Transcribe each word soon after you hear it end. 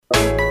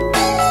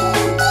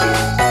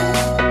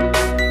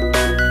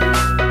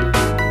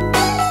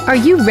Are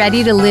you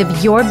ready to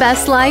live your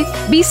best life,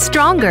 be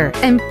stronger,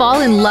 and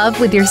fall in love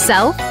with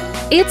yourself?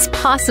 It's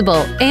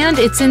possible, and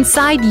it's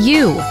inside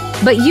you,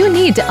 but you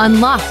need to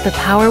unlock the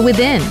power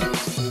within.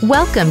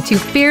 Welcome to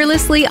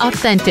Fearlessly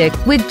Authentic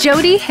with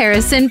Jody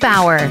Harrison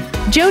Bauer.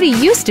 Jody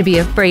used to be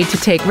afraid to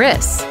take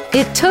risks.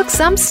 It took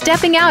some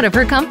stepping out of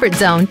her comfort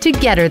zone to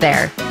get her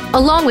there.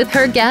 Along with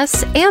her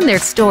guests and their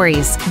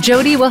stories,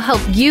 Jody will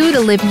help you to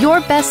live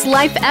your best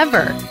life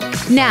ever.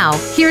 Now,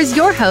 here's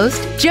your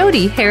host,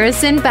 Jody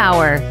Harrison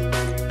Bauer.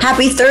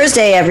 Happy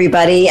Thursday,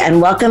 everybody,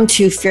 and welcome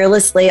to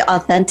Fearlessly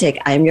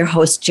Authentic. I'm your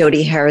host,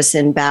 Jody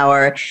Harrison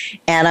Bauer,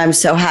 and I'm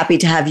so happy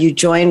to have you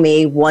join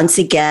me once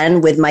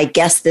again with my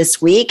guest this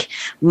week,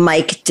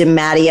 Mike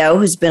DeMatteo,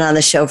 who's been on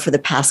the show for the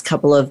past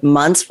couple of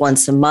months,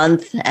 once a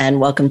month. And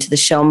welcome to the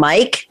show,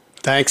 Mike.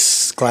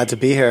 Thanks. Glad to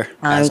be here.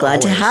 I'm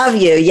glad to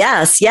have you.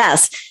 Yes.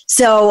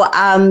 So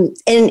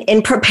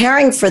in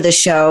preparing for the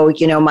show,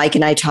 you know, Mike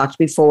and I talked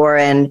before,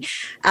 and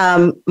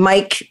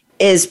Mike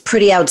is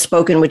pretty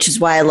outspoken, which is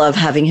why I love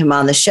having him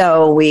on the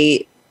show.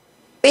 We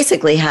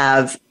basically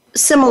have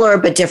similar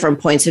but different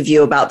points of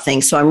view about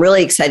things. So I'm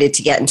really excited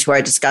to get into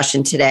our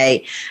discussion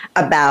today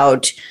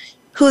about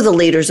who the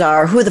leaders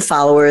are, who the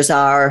followers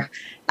are,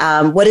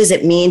 what does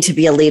it mean to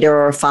be a leader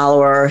or a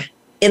follower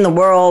in the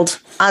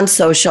world, on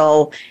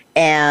social,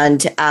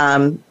 and,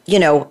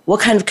 what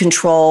kind of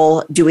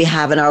control do we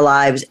have in our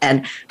lives,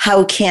 and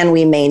how can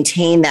we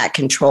maintain that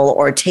control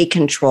or take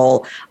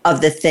control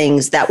of the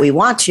things that we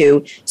want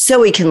to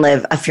so we can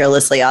live a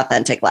fearlessly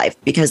authentic life,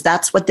 because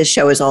that's what this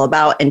show is all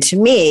about. And to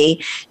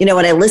me, you know,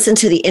 when I listen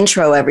to the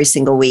intro every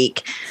single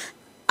week,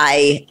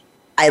 I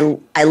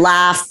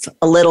laugh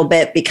a little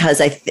bit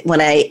because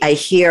when I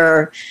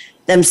hear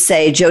them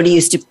say, Jody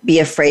used to be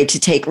afraid to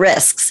take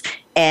risks.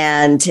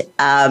 And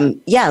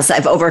yes,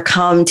 I've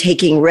overcome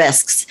taking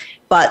risks,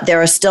 but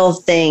there are still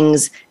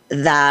things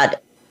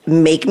that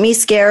make me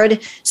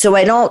scared. So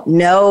I don't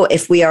know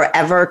if we are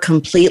ever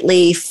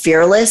completely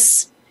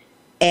fearless.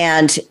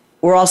 And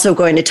we're also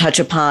going to touch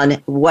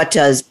upon what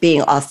does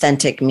being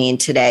authentic mean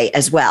today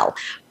as well.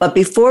 But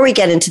before we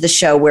get into the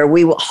show, where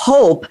we will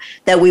hope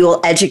that we will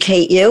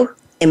educate you,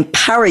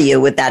 empower you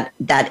with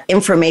that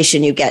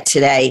information you get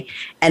today,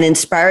 and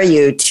inspire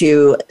you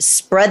to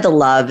spread the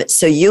love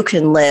so you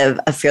can live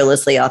a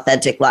fearlessly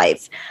authentic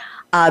life.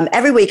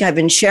 Every week I've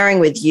been sharing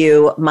with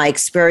you my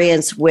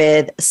experience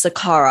with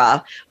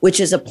Sakara,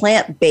 which is a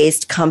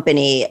plant-based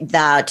company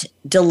that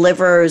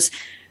delivers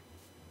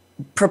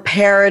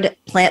prepared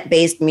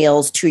plant-based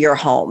meals to your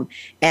home.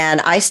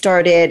 And I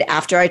started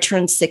after I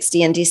turned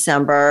 60 in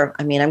December.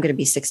 I mean, I'm going to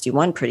be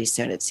 61 pretty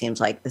soon. It seems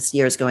like this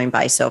year is going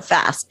by so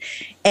fast.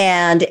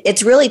 And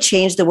it's really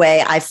changed the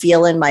way I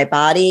feel in my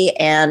body.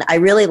 And I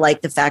really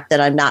like the fact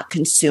that I'm not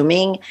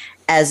consuming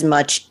as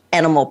much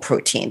animal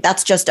protein.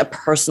 That's just a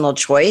personal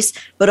choice.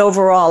 But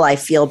overall, I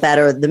feel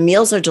better. The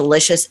meals are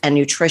delicious and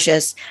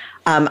nutritious.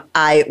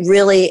 I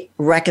really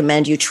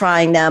recommend you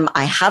trying them.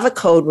 I have a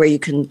code where you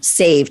can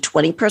save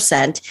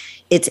 20%.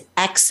 It's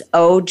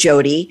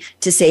XOJody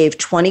to save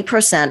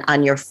 20%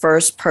 on your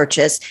first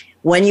purchase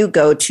when you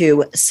go to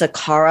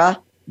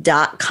sakara.com.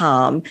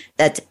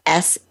 That's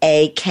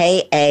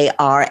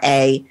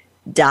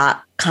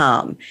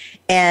SAKARA.com.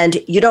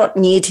 And you don't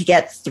need to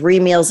get 3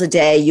 meals a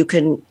day. You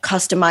can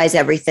customize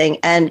everything.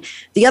 And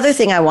the other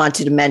thing I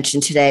wanted to mention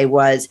today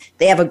was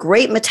they have a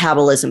great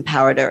metabolism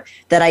powder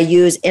that I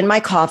use in my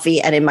coffee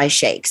and in my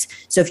shakes.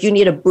 So if you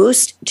need a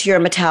boost to your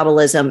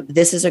metabolism,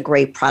 this is a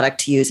great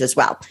product to use as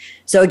well.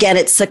 So again,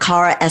 it's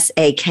Sakara,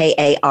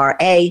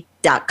 SAKARA.com.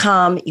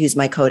 Use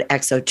my code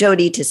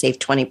XOJody to save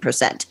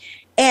 20%.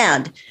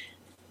 And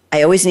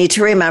I always need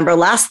to remember,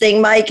 last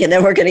thing, Mike, and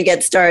then we're going to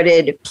get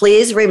started.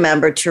 Please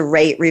remember to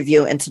rate,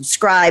 review, and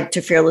subscribe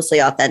to Fearlessly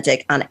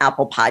Authentic on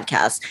Apple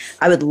Podcasts.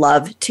 I would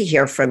love to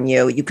hear from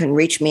you. You can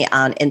reach me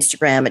on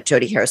Instagram at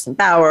Jody Harrison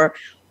Bauer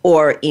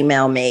or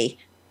email me,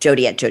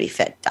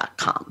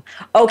 jody@jodyfit.com.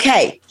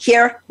 Okay,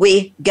 here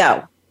we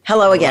go.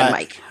 Hello again,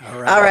 Mike.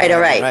 All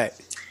right.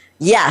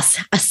 Yes,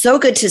 so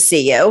good to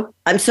see you.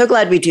 I'm so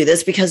glad we do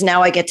this because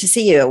now I get to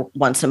see you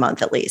once a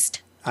month at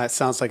least. That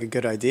sounds like a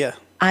good idea.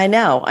 I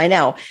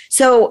know.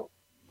 So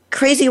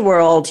crazy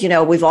world, you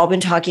know, we've all been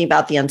talking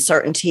about the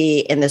uncertainty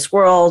in this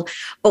world.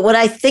 But when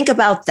I think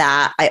about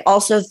that, I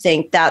also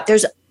think that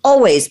there's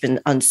always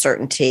been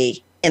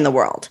uncertainty in the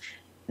world.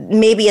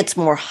 Maybe it's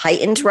more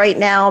heightened right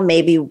now,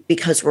 maybe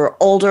because we're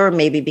older,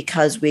 maybe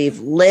because we've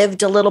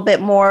lived a little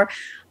bit more.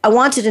 I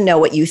wanted to know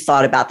what you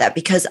thought about that,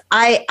 because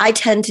I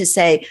tend to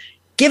say,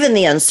 given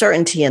the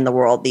uncertainty in the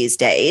world these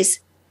days,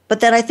 but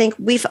then I think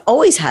we've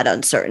always had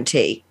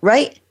uncertainty,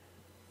 right?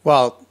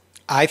 Well,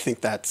 I think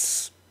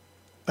that's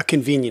a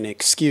convenient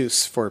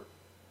excuse for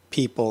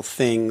people,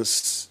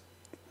 things,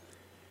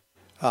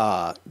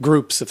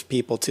 groups of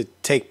people to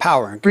take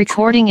power.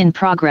 Recording in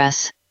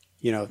progress.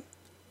 You know,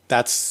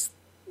 it's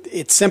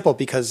simple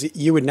because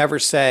you would never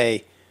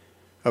say,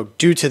 oh,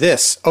 due to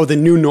this, the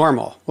new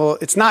normal. Well,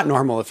 it's not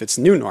normal if it's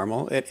new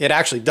normal. It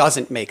actually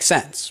doesn't make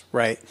sense,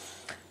 right?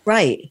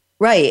 Right,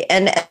 right.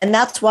 And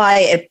that's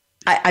why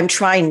I'm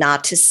trying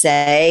not to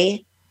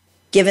say,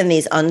 given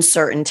these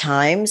uncertain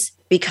times,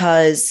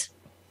 because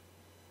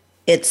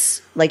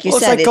it's like you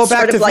said, it's like go it's back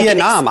sort to of like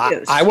Vietnam. an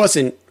excuse. I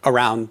wasn't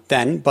around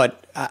then,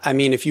 but I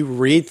mean, if you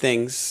read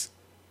things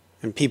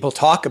and people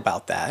talk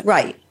about that,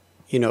 Right.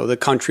 you know, the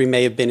country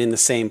may have been in the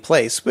same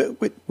place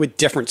with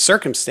different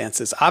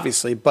circumstances,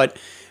 obviously, but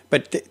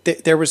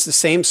there was the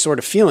same sort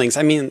of feelings.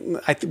 I mean,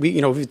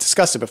 we've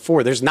discussed it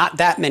before. There's not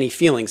that many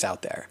feelings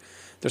out there.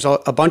 There's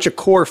a bunch of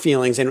core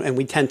feelings, and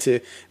we tend to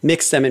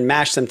mix them and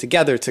mash them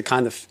together to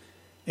kind of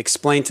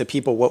explain to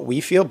people what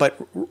we feel. But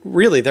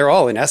really, they're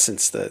all in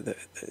essence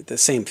the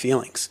same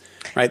feelings,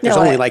 right? There's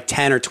only like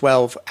 10 or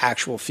 12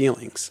 actual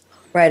feelings.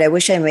 Right. I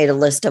wish I made a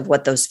list of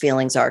what those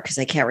feelings are because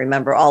I can't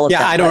remember all of them.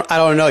 Yeah, I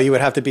don't know. You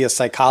would have to be a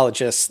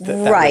psychologist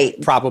that right.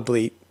 would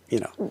probably,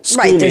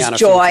 right. There's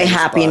joy,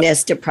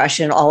 happiness,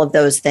 depression, all of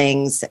those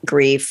things,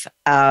 grief,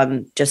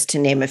 just to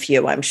name a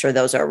few. I'm sure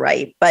those are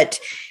right. But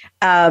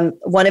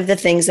one of the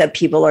things that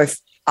people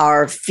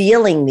are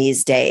feeling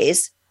these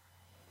days,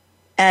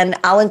 and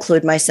I'll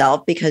include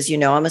myself because,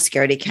 I'm a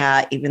scaredy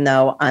cat, even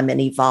though I'm an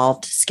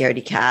evolved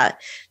scaredy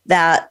cat,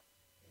 that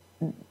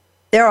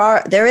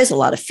there is a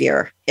lot of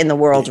fear in the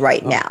world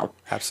right now.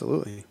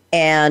 Absolutely.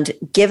 And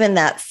given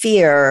that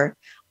fear,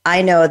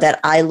 I know that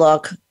I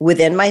look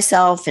within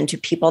myself and to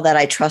people that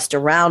I trust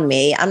around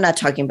me. I'm not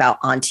talking about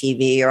on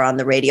TV or on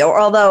the radio, or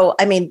although,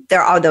 I mean,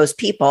 there are those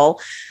people,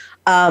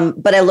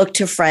 but I look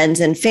to friends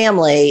and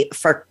family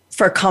for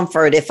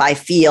comfort if I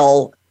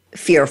feel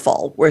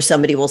fearful, where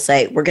somebody will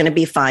say, we're going to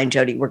be fine,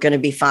 Jody, we're going to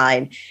be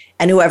fine.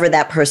 And whoever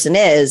that person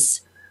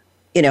is,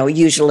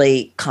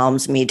 usually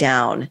calms me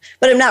down.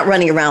 But I'm not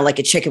running around like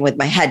a chicken with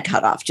my head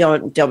cut off.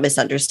 Don't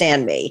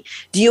misunderstand me.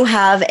 Do you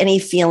have any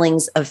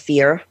feelings of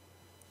fear?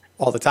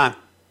 All the time.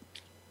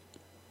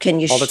 Can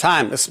you? All the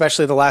time,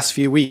 especially the last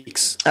few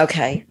weeks.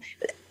 Okay.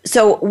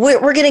 So we're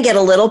going to get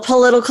a little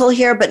political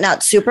here, but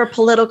not super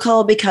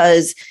political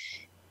because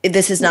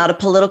this is not a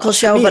political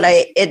show. But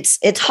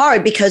it's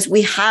hard because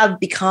we have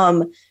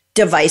become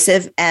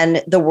divisive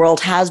and the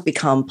world has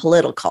become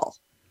political.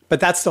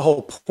 But that's the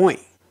whole point.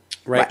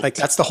 Right? Like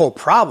that's the whole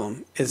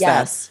problem is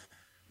that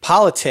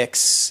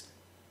politics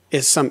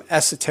is some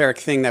esoteric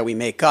thing that we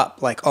make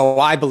up. Like, oh,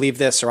 I believe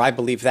this or I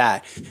believe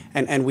that.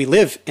 And we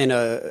live in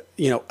a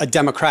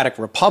democratic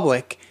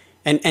republic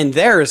and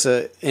there is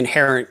a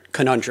inherent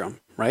conundrum,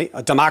 right?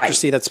 A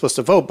democracy that's supposed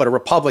to vote, but a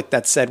republic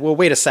that said, well,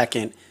 wait a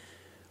second.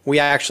 We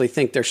actually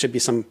think there should be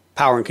some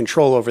power and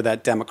control over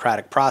that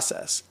democratic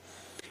process.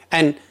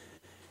 And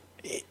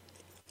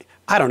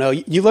I don't know,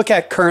 you look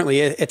at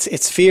currently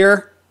it's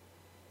fear.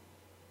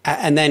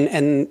 And then,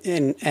 it's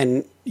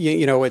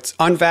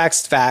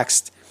unvaxxed,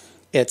 vaxxed.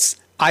 It's,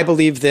 I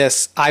believe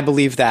this, I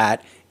believe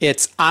that.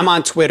 It's, I'm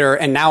on Twitter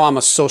and now I'm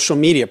a social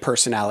media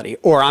personality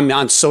or I'm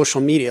on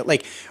social media.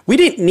 Like we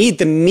didn't need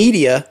the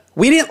media.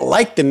 We didn't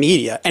like the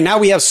media. And now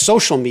we have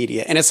social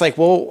media. And it's like,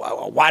 well,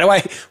 why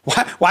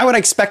would I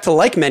expect to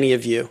like many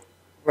of you?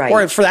 Right.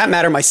 Or for that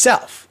matter,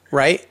 myself.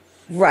 Right.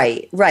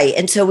 Right. Right.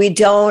 And so we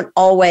don't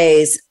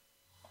always,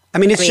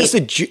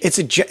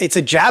 it's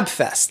a jab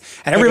fest,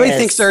 and everybody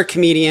thinks they're a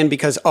comedian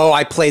because,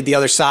 I played the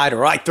other side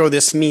or I throw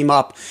this meme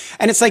up.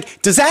 And it's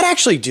like, does that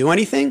actually do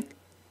anything?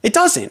 It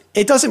doesn't.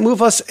 It doesn't move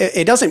us.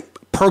 It doesn't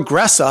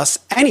progress us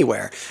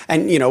anywhere.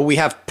 And, we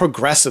have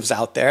progressives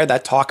out there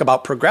that talk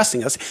about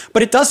progressing us,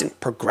 but it doesn't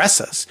progress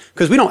us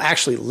because we don't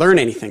actually learn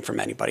anything from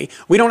anybody.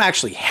 We don't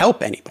actually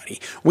help anybody.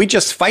 We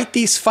just fight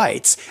these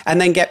fights and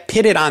then get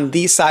pitted on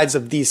these sides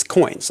of these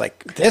coins,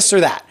 like this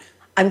or that.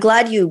 I'm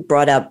glad you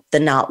brought up the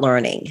not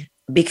learning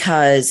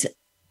because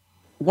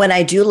when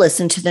I do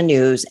listen to the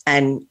news,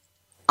 and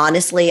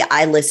honestly,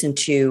 I listen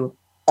to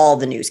all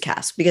the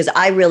newscasts because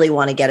I really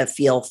want to get a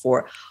feel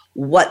for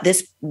what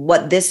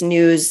this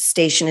news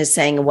station is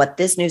saying and what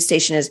this news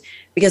station is,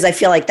 because I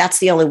feel like that's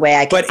the only way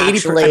I can. But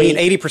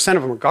 80%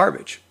 of them are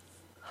garbage.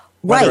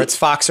 Whether it's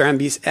Fox or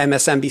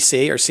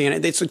MSNBC or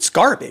CNN, it's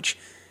garbage.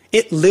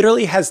 It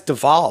literally has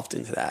devolved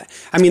into that.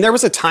 I mean, there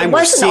was a time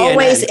where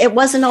CNN... It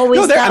wasn't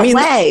always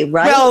way,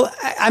 right? Well,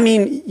 I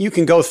mean, you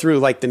can go through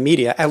like the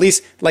media. At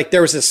least like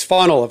there was this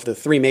funnel of the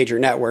three major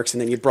networks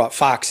and then you brought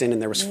Fox in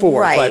and there was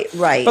four. Right.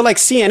 But like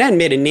CNN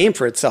made a name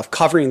for itself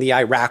covering the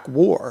Iraq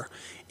war.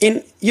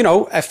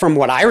 From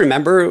what I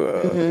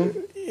remember,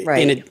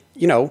 in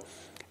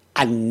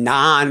a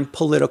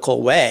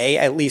non-political way,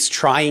 at least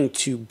trying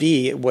to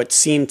be what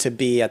seemed to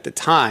be at the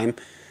time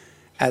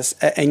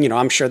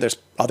I'm sure there's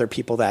other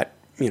people that,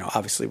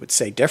 obviously would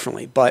say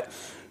differently, but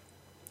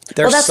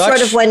that's sort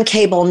of when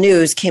cable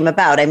news came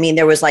about. I mean,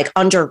 there was like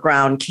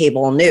underground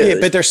cable news. Yeah,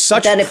 but there's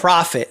such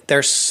profit.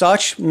 There's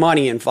such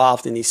money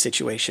involved in these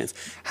situations.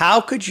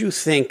 How could you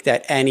think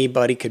that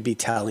anybody could be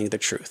telling the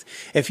truth?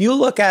 If you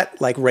look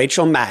at like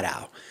Rachel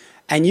Maddow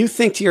and you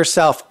think to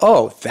yourself,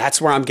 oh, that's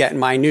where I'm getting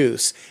my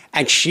news,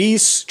 and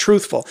she's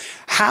truthful,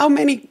 how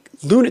many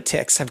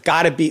lunatics have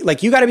got to be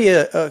like, you got to be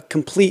a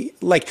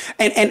complete like,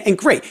 and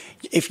great.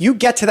 If you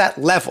get to that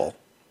level,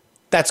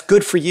 that's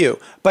good for you.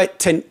 But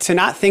to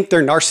not think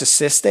they're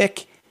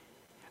narcissistic,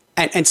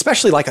 and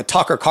especially like a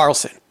Tucker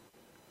Carlson.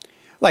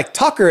 Like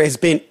Tucker has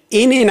been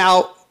in and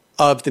out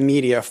of the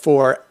media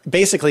for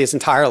basically his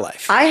entire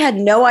life. I had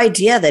no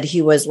idea that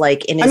he was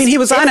like in his 50s. He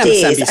was on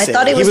MSNBC. I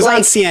thought he was like,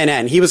 on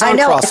CNN. He was on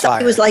Crossfire. Crossfire. I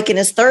thought he was like in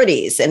his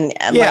 30s. And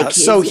yeah, like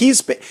so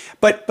he's been,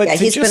 but yeah,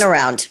 he's been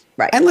around.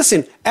 Right. And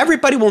listen,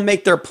 everybody will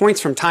make their points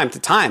from time to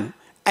time.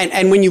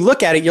 And when you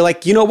look at it, you're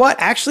like, you know what?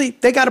 Actually,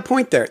 they got a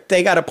point there.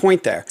 They got a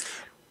point there.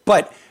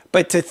 But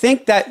to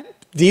think that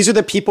these are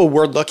the people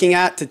we're looking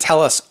at to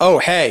tell us, oh,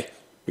 hey,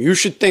 you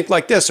should think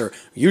like this, or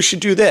you should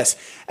do this.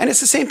 And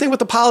it's the same thing with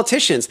the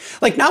politicians.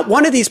 Like, not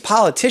one of these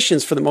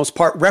politicians, for the most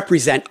part,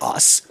 represent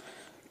us.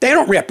 They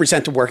don't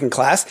represent the working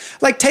class.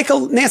 Like, take a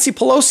Nancy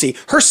Pelosi.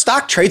 Her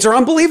stock trades are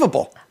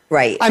unbelievable.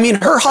 Right. I mean,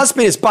 her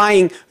husband is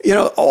buying,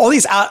 all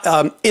these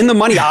in the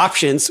money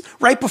options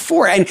right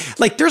before. And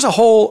like, there's a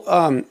whole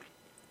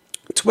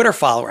Twitter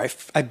follower,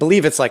 I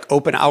believe it's like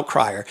Open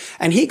Outcrier.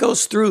 And he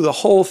goes through the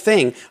whole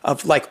thing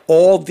of like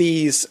all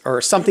these,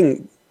 or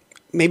something,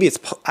 maybe it's,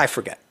 I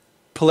forget,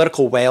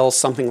 political whales,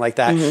 something like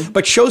that,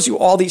 but shows you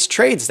all these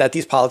trades that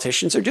these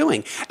politicians are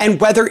doing.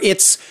 And whether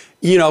it's,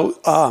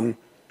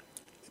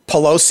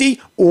 Pelosi,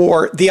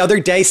 or the other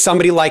day,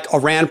 somebody like a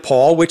Rand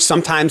Paul, which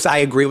sometimes I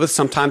agree with,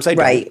 sometimes I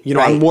don't. Right,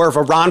 I'm more of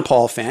a Ron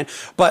Paul fan.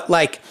 But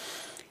like,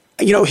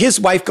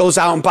 his wife goes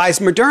out and buys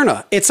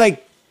Moderna. It's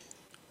like,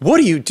 what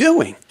are you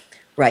doing?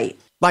 Right.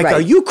 Like, right.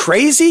 Are you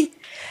crazy?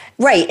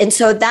 Right. And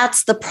so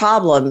that's the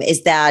problem,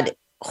 is that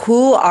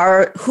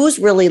who's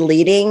really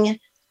leading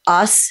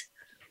us?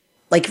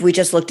 Like, we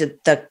just looked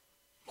at the,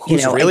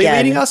 who's really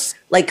leading us?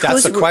 Like,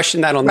 that's a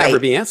question that'll never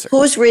be answered.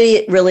 Who's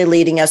really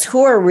leading us?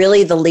 Who are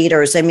really the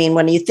leaders? I mean,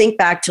 when you think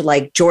back to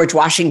like George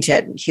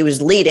Washington, he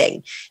was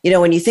leading.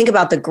 When you think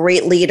about the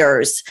great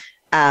leaders,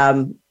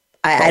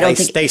 I don't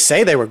think they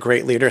say they were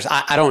great leaders.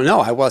 I don't know.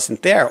 I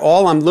wasn't there.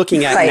 All I'm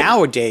looking at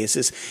nowadays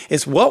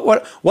is what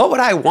would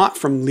I want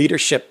from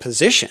leadership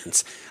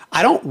positions?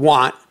 I don't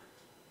want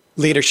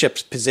leadership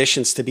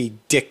positions to be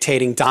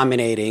dictating,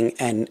 dominating,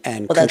 and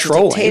controlling. That's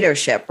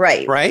dictatorship,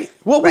 right? Right.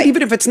 Well,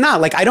 even if it's not,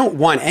 like, I don't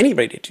want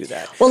anybody to do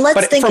that. Well,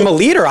 but from a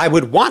leader, I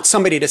would want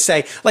somebody to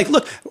say, like,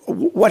 look,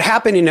 what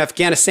happened in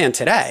Afghanistan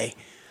today,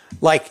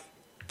 like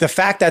the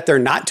fact that they're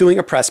not doing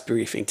a press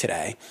briefing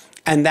today,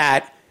 and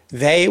that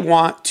they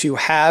want to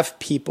have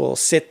people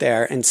sit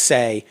there and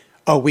say,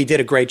 oh, we did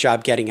a great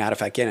job getting out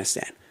of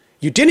Afghanistan.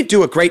 You didn't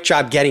do a great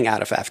job getting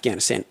out of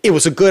Afghanistan. It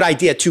was a good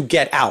idea to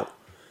get out.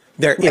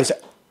 There is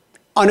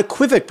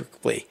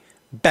unequivocally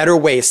better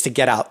ways to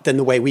get out than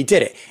the way we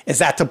did it. Is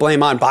that to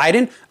blame on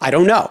Biden? I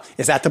don't know.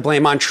 Is that to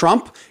blame on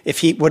Trump if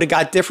he would have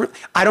got different?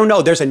 I don't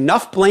know. There's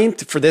enough blame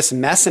for this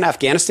mess in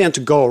Afghanistan to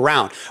go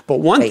around. But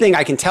one thing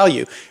I can tell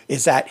you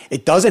is that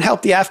it doesn't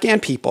help the Afghan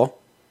people.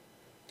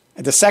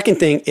 The second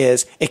thing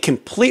is it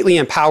completely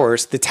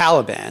empowers the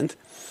Taliban.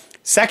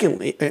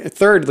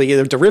 Thirdly,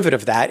 the derivative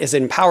of that is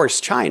it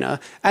empowers China.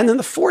 And then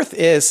the fourth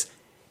is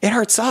it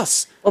hurts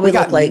us. Well, we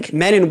got like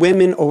men and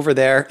women over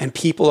there and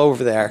people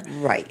over there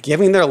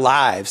giving their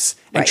lives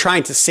and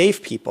trying to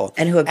save people.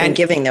 And who have been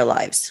giving their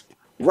lives.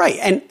 Right.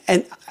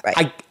 And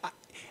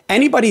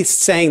anybody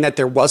saying that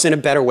there wasn't a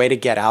better way to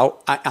get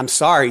out, I'm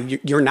sorry,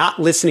 you're not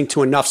listening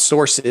to enough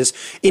sources.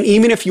 And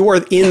even if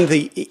you're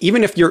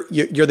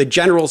you're the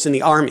generals in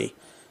the army,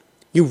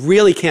 you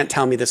really can't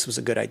tell me this was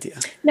a good idea.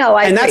 No,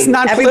 I agree. And that's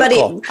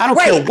non-political. I don't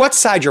care what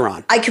side you're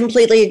on. I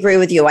completely agree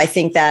with you. I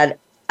think that,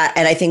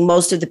 and I think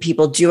most of the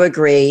people do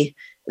agree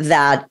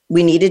that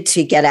we needed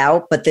to get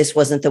out, but this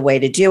wasn't the way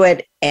to do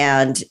it.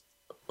 And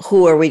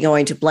who are we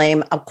going to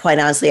blame? Quite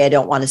honestly, I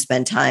don't want to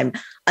spend time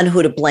on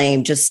who to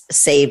blame. Just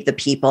save the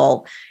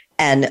people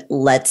and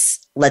let's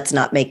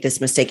not make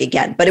this mistake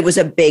again. But it was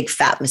a big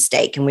fat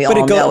mistake, and we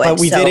all know it. But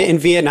we did it in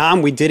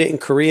Vietnam. We did it in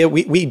Korea.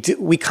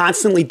 We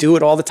constantly do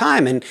it all the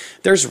time. And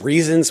there's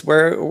reasons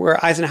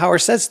where Eisenhower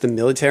says the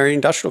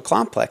military-industrial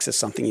complex is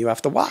something you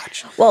have to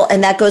watch. Well,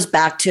 and that goes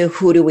back to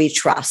who do we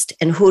trust,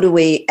 and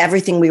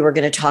everything we were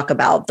going to talk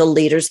about, the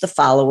leaders, the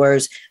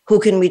followers, who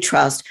can we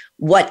trust?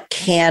 What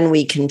can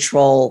we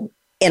control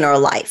in our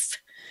life?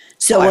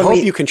 So I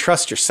hope you can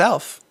trust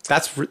yourself.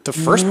 That's the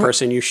first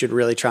person you should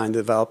really try and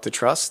develop the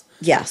trust.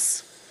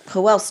 Yes.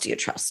 Who else do you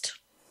trust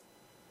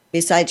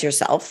besides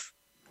yourself?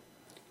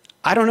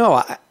 I don't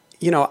know.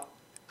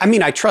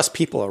 I trust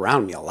people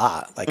around me a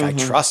lot. Like I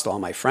trust all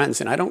my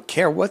friends, and I don't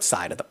care what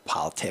side of the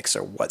politics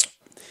or what.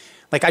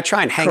 Like I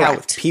try and hang out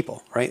with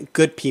people, right?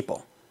 Good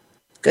people.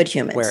 Good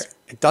humans. Where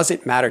it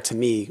doesn't matter to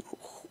me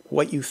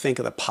what you think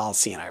of the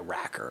policy in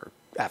Iraq or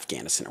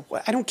Afghanistan or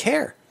what. I don't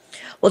care.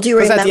 Well, do you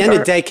remember? Because at the end of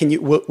the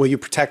day, will you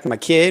protect my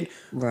kid?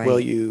 Right. Will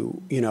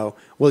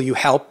you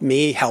help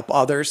me, help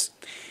others?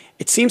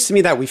 It seems to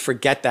me that we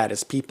forget that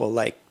as people.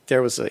 Like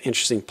there was an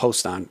interesting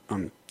post on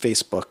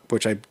Facebook,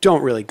 which I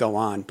don't really go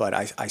on, but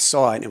I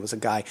saw it, and it was a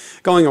guy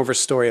going over a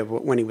story of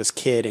when he was a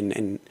kid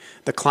and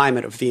the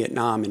climate of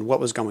Vietnam and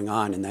what was going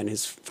on. And then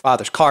his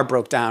father's car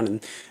broke down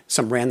and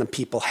some random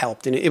people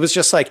helped. And it was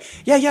just like,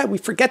 we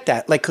forget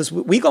that. Like, because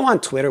we go on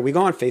Twitter, we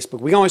go on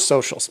Facebook, we go on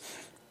socials.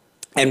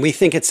 And we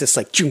think it's this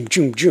like zoom,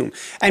 zoom, zoom.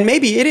 And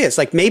maybe it is.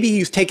 Like maybe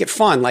you take it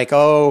fun. Like,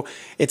 oh,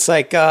 it's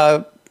like,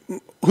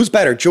 who's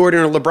better,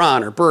 Jordan or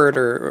LeBron or Bird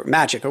or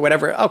Magic or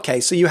whatever? Okay,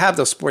 so you have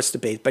those sports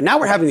debates. But now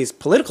we're having these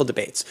political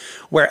debates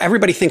where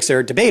everybody thinks they're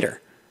a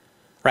debater.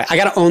 Right, I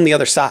got to own the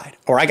other side,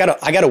 or I got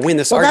to win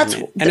this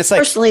argument. And it's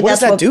like, what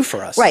does that do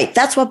for us? Right,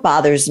 that's what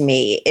bothers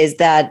me is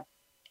that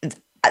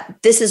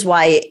this is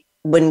why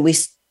when we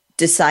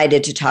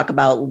decided to talk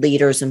about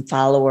leaders and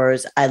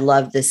followers, I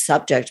love this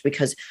subject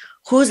because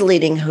who's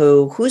leading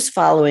who's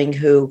following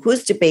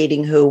who's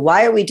debating who,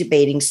 why are we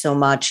debating so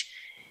much?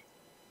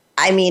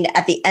 I mean,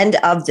 at the end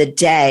of the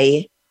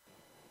day,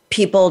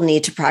 people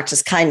need to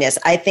practice kindness.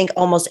 I think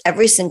almost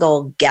every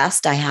single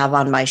guest I have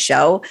on my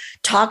show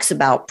talks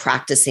about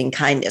practicing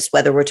kindness,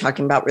 whether we're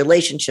talking about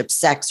relationships,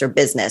 sex, or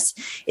business.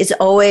 It's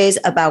always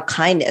about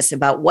kindness,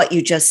 about what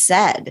you just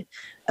said,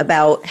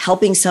 about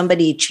helping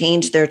somebody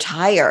change their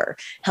tire,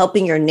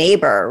 helping your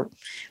neighbor,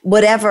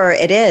 whatever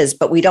it is.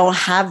 But we don't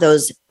have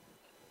those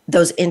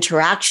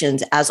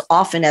interactions as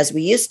often as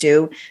we used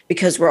to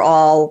because we're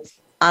all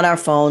on our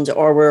phones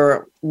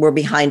or we're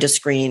behind a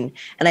screen.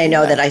 And I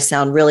know that I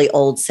sound really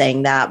old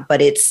saying that,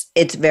 but it's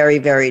very,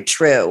 very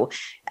true.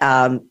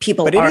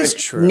 People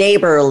aren't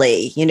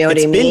neighborly. You know what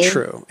I mean? It's been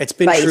true. It's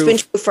been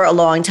true for a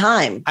long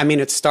time. I mean,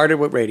 it started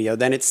with radio,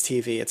 then it's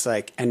TV. It's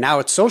like, and now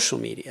it's social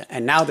media,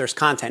 and now there's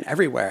content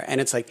everywhere.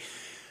 And it's like,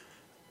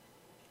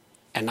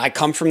 and I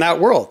come from that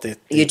world.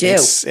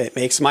 It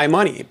makes my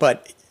money,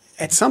 but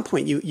at some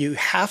point you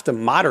have to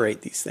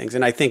moderate these things.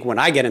 And I think when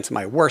I get into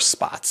my worst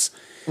spots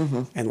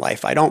in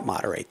life, I don't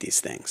moderate these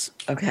things.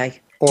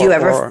 Okay.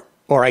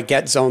 Or I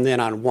get zoned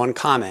in on one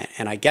comment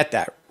and I get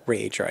that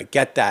rage or I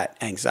get that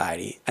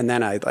anxiety. And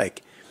then I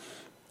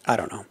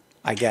don't know,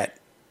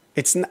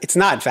 it's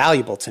not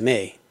valuable to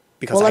me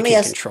because I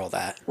can't control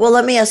that. Well,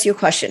 let me ask you a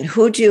question.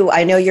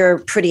 I know you're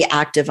pretty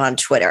active on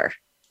Twitter.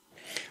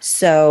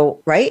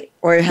 So, right?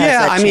 Or has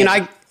that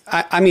changed?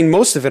 I mean,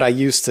 most of it I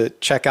use to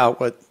check out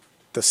what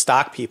the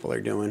stock people are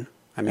doing.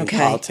 I mean,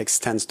 politics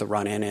tends to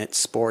run in it,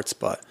 sports,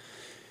 but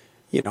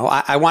you know,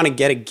 I want to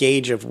get a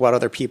gauge of what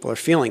other people are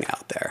feeling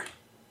out there.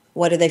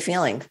 What are they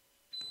feeling?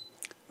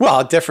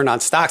 Well, different on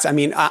stocks. I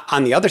mean,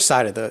 on the other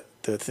side of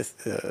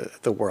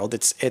the world,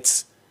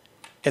 it's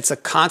a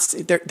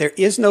constant. There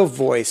is no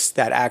voice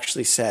that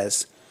actually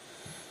says.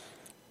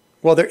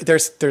 Well,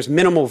 there's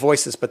minimal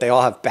voices, but they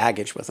all have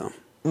baggage with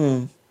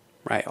them,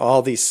 right?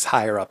 All these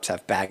higher ups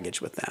have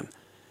baggage with them,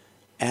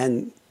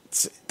 and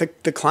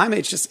the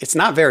climate it's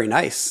not very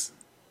nice.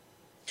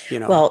 You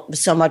know, well,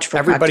 so much for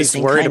everybody's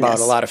worried kindness.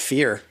 about a lot of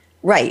fear.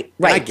 Right.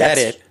 And I get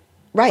it.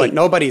 Right. But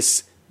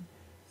notice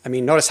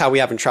how we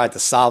haven't tried to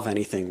solve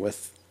anything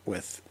with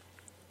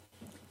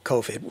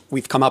COVID.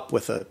 We've come up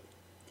with a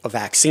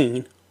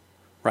vaccine,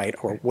 right?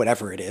 Or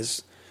whatever it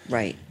is.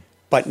 Right.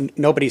 But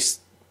nobody's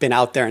been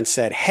out there and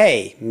said,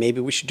 hey,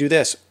 maybe we should do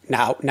this.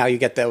 Now you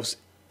get those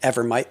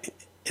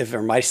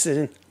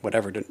ivermectin,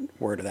 whatever the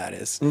word of that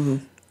is,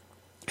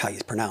 how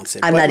you pronounce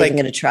it. I'm not even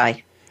going to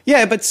try.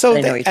 Yeah, but so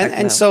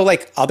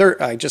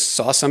I just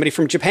saw somebody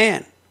from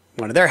Japan,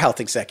 one of their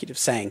health executives,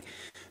 saying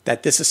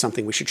that this is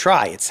something we should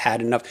try. It's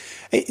had enough.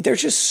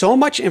 There's just so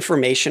much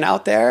information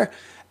out there,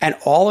 and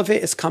all of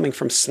it is coming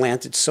from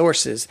slanted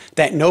sources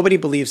that nobody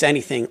believes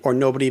anything or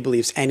nobody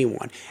believes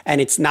anyone.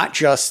 And it's not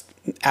just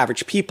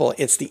average people;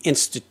 it's the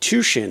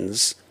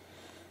institutions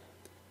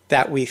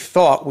that we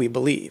thought we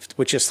believed,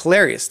 which is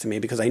hilarious to me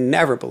because I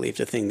never believed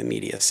a thing the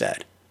media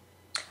said.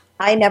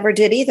 I never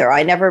did either.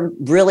 I never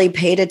really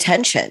paid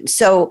attention.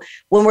 So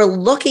when we're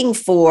looking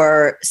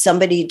for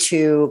somebody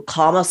to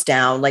calm us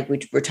down, like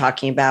we were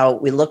talking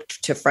about, we look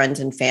to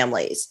friends and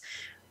families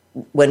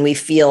when we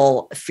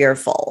feel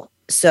fearful.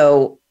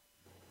 So,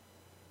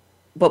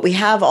 but we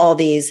have all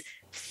these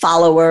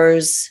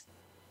followers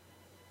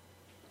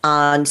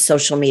on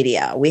social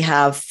media. We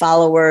have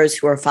followers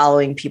who are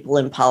following people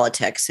in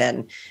politics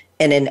and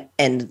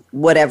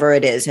whatever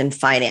it is in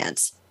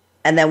finance.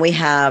 And then we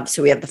have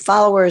the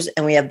followers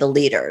and we have the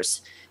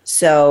leaders.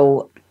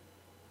 So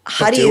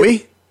how do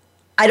we?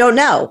 I don't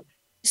know.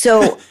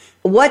 So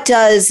what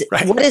does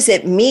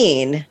it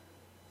mean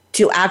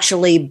to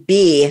actually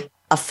be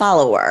a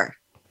follower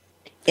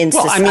in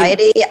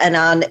society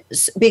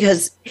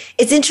because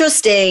it's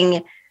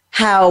interesting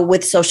how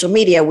with social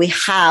media we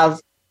have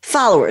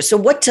followers. So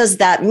what does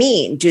that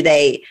mean? Do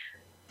they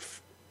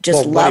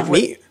just love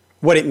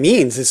what it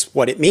means is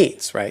what it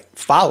means, right?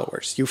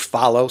 Followers. You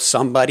follow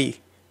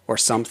somebody or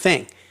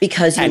something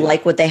because you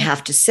like what they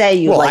have to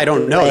say. I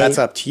don't know. That's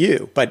up to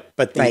you. But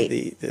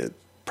the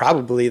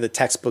probably the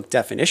textbook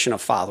definition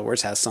of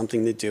followers has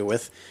something to do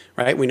with,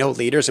 right? We know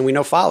leaders and we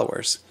know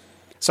followers.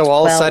 So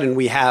all of a sudden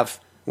we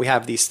have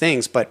these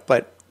things.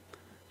 But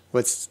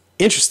what's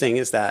interesting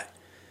is that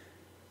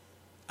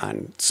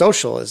on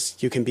social is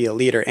you can be a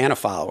leader and a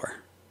follower.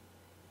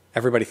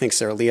 Everybody thinks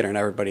they're a leader and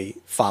everybody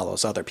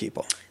follows other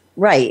people.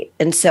 Right.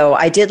 And so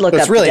I did look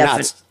up the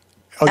definition.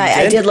 Oh,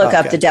 I did look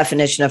up the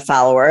definition of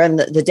follower, and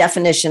the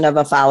definition of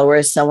a follower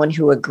is someone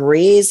who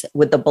agrees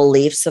with the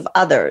beliefs of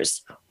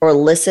others or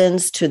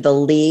listens to the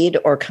lead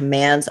or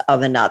commands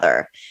of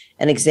another.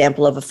 An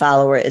example of a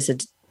follower is a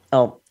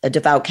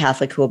devout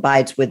Catholic who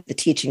abides with the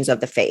teachings of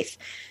the faith.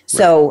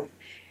 So,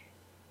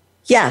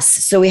 yes,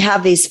 so we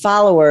have these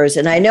followers,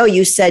 and I know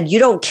you said you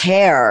don't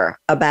care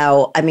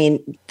about,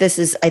 this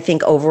is, I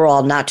think,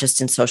 overall, not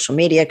just in social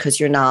media, because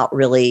you don't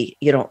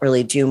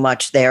really do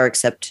much there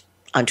except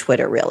on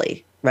Twitter,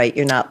 really. Right.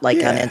 You're not on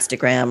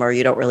Instagram, or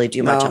you don't really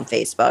do much on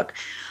Facebook.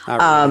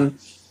 Really.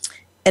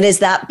 And is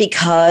that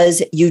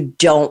because you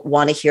don't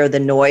want to hear the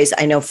noise?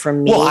 I know for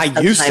me. Well, I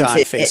used to on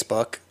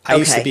Facebook. I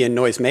used to be a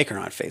noisemaker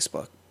on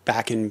Facebook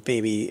back in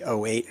maybe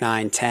 08,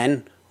 9,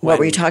 10. What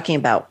were you talking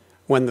about?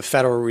 When the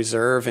Federal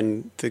Reserve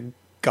and the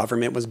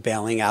government was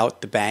bailing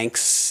out the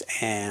banks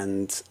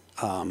and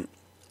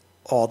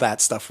all that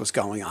stuff was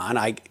going on.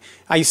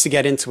 I used to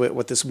get into it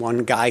with this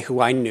one guy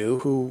who I knew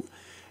who,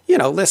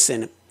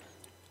 listen,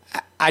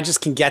 I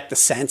just can get the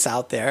sense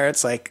out there.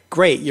 It's like,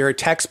 great, you're a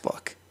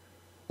textbook,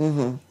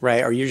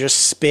 right? Or you're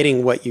just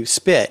spitting what you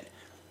spit,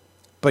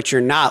 but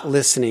you're not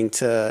listening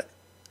to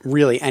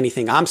really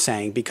anything I'm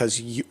saying,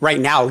 because right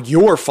now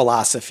your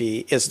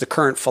philosophy is the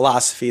current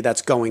philosophy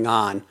that's going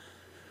on,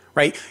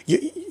 right?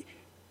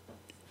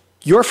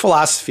 Your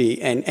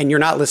philosophy, and you're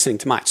not listening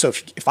to mine. So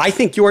if I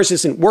think yours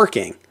isn't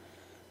working,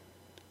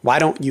 why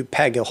don't you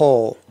peg a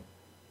hole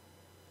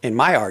in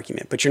my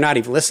argument? But you're not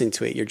even listening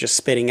to it. You're just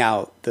spitting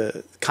out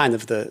the kind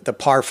of the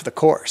par for the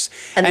course.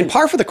 And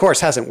par for the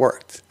course hasn't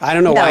worked. I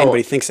don't know why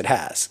anybody thinks it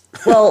has.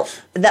 Well,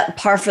 that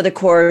par for the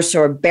course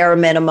or bare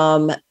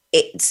minimum,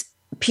 it's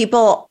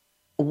people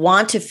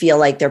want to feel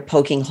like they're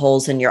poking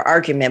holes in your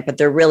argument, but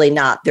they're really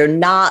not. They're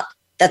not.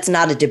 That's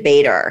not a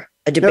debater.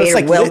 A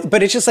debater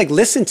but it's just like,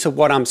 listen to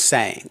what I'm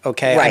saying.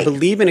 Okay. Right. I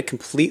believe in a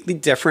completely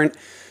different,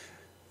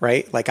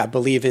 right? Like I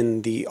believe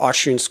in the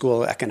Austrian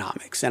School of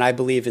Economics, and I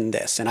believe in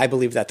this, and I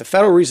believe that the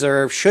Federal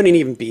Reserve shouldn't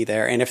even be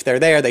there. And if they're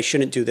there, they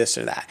shouldn't do this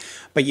or that.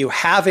 But you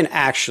haven't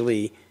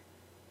actually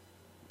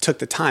took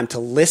the time to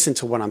listen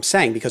to what I'm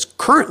saying, because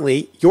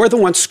currently you're the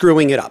one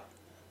screwing it up.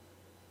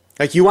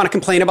 Like, you want to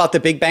complain about the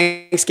big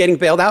banks getting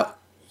bailed out?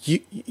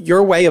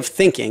 Your way of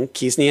thinking,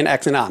 Keynesian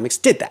economics,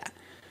 did that.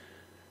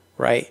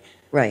 Right?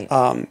 Right.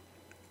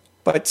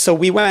 But so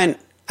we went,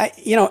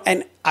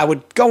 and I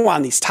would go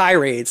on these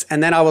tirades,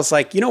 and then I was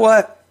like, you know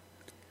what?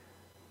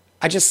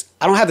 I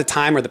don't have the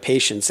time or the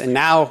patience. And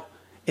now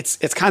it's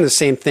kind of the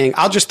same thing.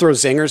 I'll just throw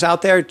zingers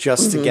out there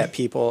just to get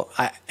people,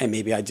 and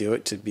maybe I do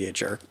it to be a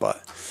jerk,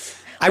 but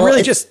I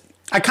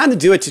kind of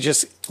do it to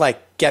just like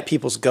get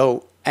people's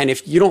goat. And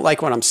if you don't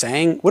like what I'm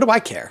saying, what do I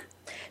care?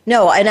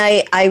 No, and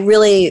I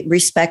really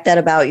respect that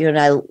about you, and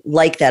I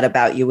like that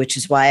about you, which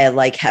is why I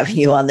like having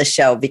you on the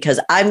show, because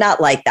I'm not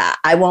like that.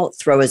 I won't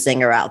throw a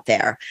zinger out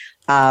there.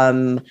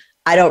 I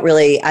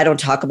don't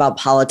talk about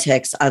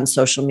politics on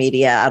social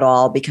media at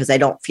all, because I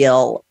don't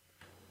feel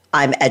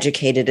I'm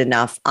educated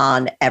enough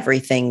on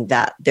everything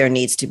that there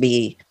needs to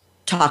be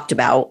talked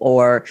about.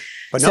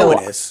 But no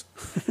one is.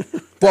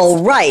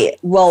 Well,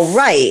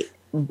 right.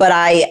 But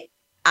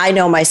I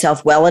know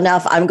myself well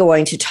enough. I'm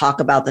going to talk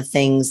about the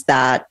things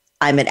that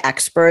I'm an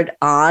expert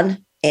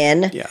and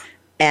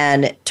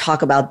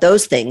talk about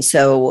those things.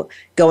 So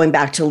going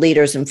back to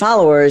leaders and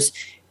followers,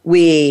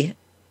 we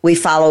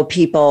follow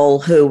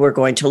people who we're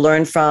going to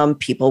learn from,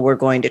 people we're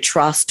going to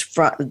trust,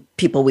 from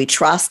people we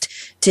trust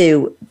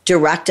to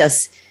direct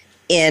us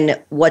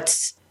in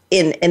what's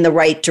in the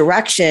right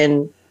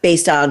direction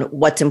based on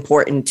what's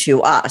important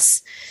to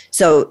us.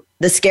 So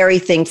the scary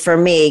thing for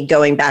me,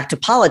 going back to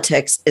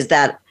politics, is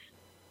that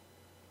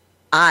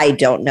I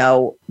don't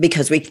know,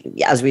 because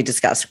as we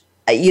discussed,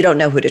 you don't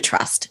know who to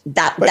trust.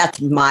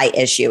 That's my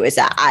issue, is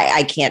that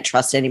I can't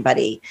trust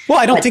anybody. Well,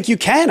 I don't think you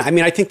can. I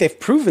mean, I think they've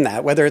proven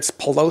that, whether it's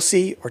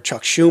Pelosi or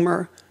Chuck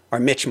Schumer or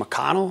Mitch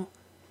McConnell.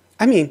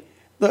 I mean,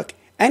 look,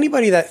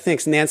 anybody that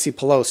thinks Nancy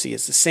Pelosi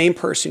is the same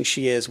person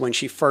she is when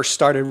she first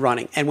started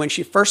running, and when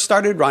she first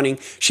started running,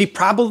 she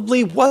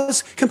probably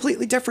was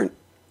completely different.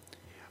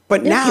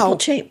 But now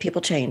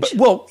people change.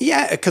 Well,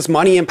 yeah, because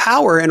money and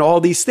power and all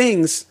these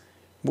things,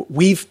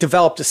 we've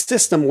developed a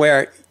system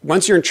where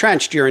once you're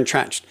entrenched, you're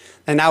entrenched.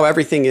 And now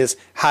everything is,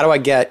 how do I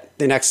get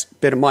the next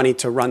bit of money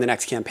to run the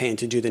next campaign,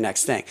 to do the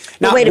next thing?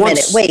 Now, wait a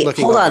minute.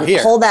 Hold on.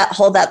 Hold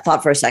that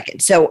thought for a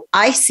second. So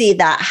I see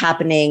that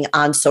happening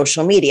on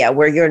social media,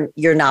 where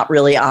you're not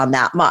really on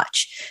that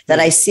much. That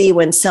I see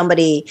when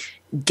somebody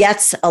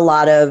gets a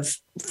lot of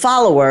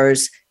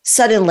followers,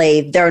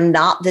 suddenly they're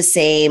not the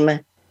same,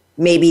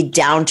 maybe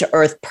down to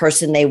earth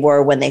person they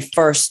were when they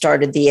first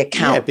started the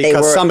account. Yeah,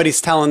 because somebody's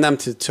telling them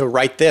to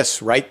write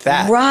this, write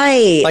that.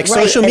 Right. Like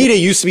social media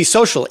used to be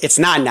social. It's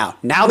not now.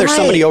 Now there's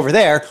somebody over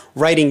there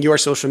writing your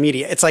social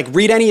media. It's like,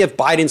 read any of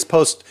Biden's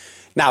posts.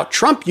 Now,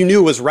 Trump, you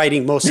knew, was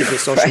writing most of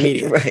his social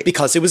media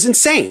because it was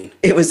insane.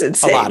 It was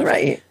insane. A lot of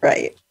it.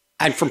 Right.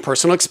 And from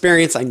personal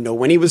experience, I know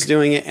when he was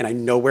doing it and I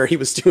know where he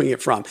was doing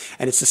it from.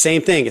 And it's the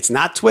same thing. It's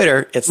not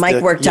Twitter. It's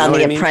Mike worked on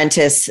The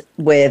Apprentice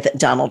with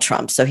Donald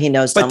Trump. So he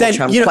knows Donald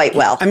Trump quite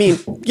well. I mean,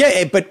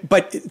 yeah,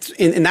 but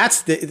and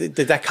that's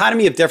the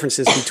dichotomy of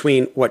differences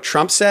between what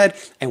Trump said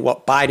and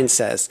what Biden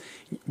says.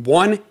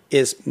 One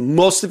is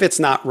most of it's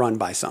not run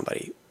by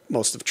somebody,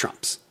 most of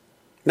Trump's.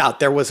 Now,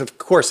 there was, of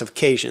course,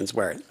 occasions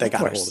where they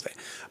got a hold of it.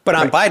 But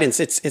on Biden's,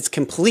 it's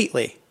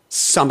completely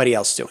somebody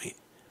else doing it.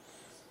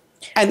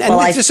 And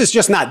this is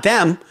just not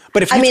them.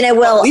 But if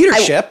you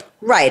leadership.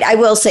 I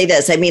will say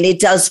this. I mean, it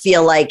does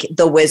feel like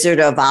the Wizard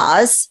of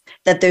Oz,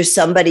 that there's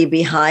somebody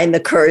behind the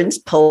curtains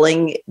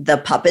pulling the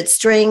puppet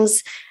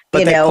strings.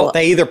 But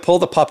they either pull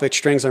the puppet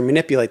strings or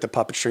manipulate the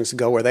puppet strings to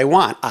go where they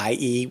want,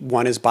 i.e.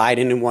 one is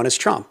Biden and one is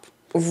Trump.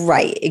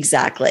 Right,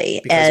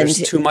 exactly. Because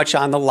there's too much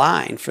on the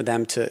line for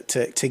them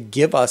to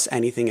give us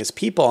anything as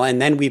people.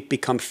 And then we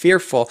become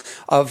fearful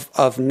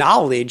of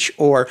knowledge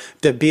or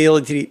the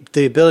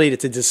ability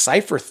to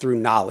decipher through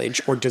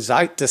knowledge or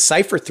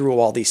decipher through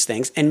all these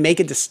things and make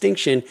a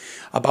distinction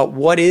about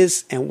what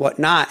is and what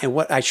not and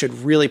what I should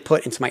really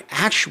put into my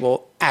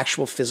actual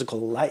physical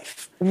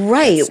life.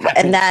 Right.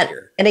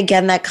 And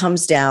again, that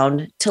comes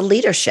down to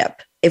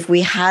leadership. If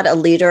we had a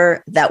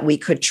leader that we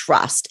could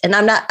trust, and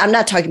I'm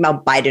not talking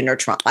about Biden or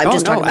Trump. I'm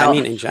talking about,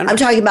 in general. I'm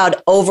talking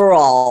about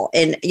overall,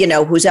 and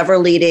who's ever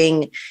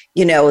leading,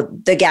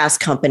 the gas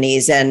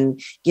companies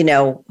and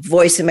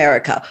Voice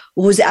America,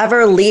 who's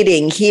ever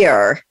leading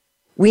here.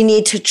 We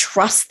need to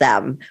trust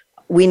them.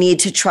 We need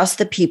to trust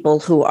the people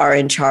who are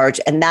in charge,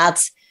 and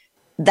that's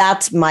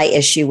my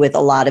issue with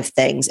a lot of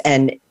things.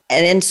 And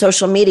in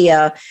social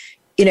media,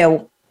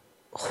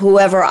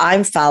 whoever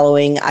I'm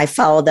following, I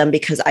follow them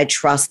because I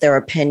trust their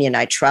opinion.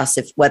 I trust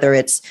whether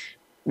it's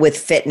with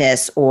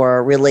fitness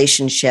or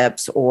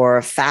relationships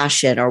or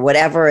fashion or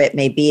whatever it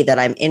may be that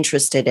I'm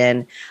interested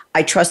in.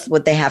 I trust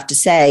what they have to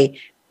say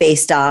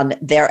based on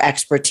their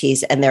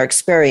expertise and their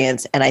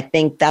experience. And I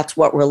think that's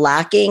what we're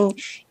lacking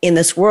in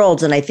this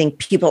world. And I think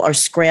people are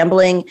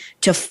scrambling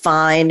to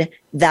find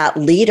that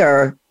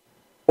leader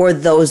or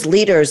those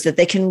leaders that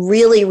they can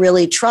really,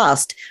 really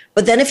trust.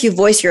 But then if you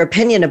voice your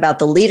opinion about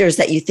the leaders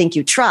that you think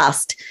you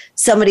trust,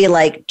 somebody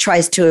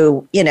tries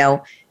to,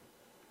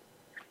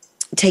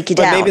 take you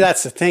down. Maybe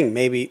that's the thing.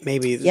 Maybe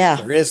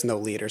there is no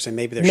leaders, and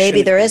maybe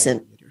there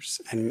isn't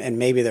leaders. And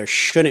maybe there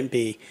shouldn't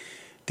be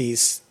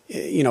these,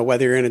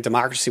 whether you're in a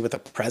democracy with a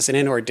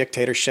president or a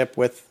dictatorship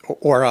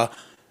or a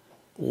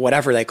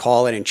whatever they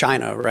call it in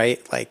China,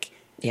 right?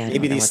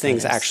 Maybe these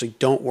things actually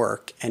don't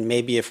work. And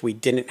maybe if we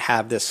didn't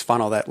have this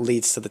funnel that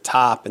leads to the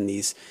top and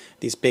these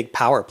big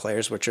power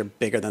players, which are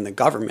bigger than the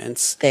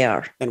governments, they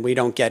are, then we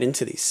don't get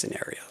into these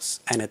scenarios.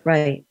 And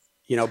right.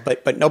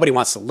 But nobody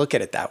wants to look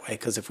at it that way,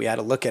 because if we had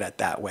to look at it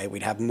that way,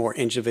 we'd have more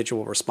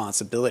individual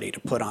responsibility to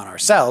put on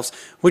ourselves,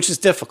 which is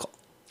difficult.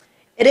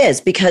 It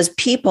is, because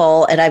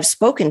people, and I've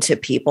spoken to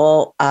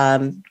people,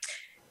 I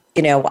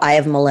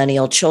have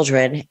millennial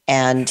children,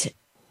 and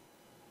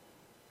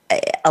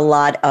a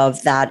lot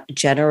of that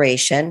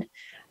generation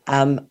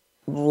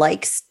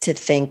likes to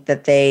think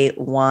that they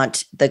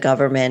want the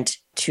government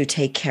to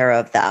take care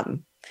of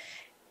them.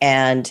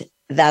 And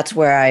that's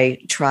where I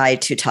try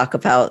to talk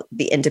about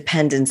the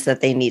independence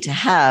that they need to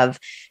have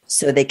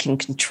so they can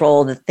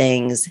control the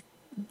things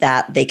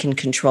that they can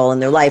control in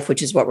their life,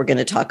 which is what we're going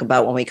to talk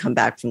about when we come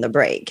back from the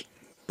break.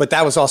 But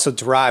that was also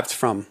derived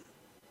from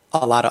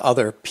a lot of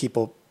other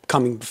people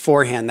coming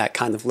beforehand that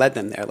kind of led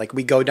them there.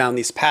 We go down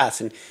these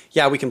paths, and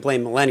we can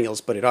blame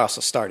millennials, but it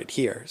also started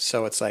here.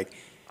 So it's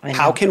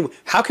how can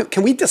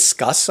we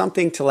discuss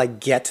something to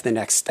get to the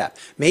next step?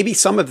 Maybe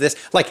some of this,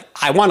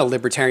 I want a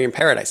libertarian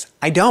paradise.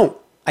 I don't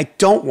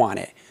want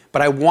it,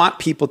 but I want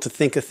people to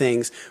think of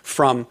things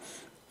from,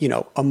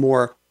 a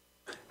more,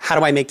 how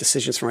do I make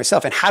decisions for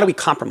myself, and how do we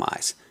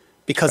compromise?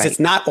 Because it's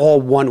not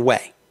all one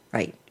way.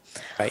 Right.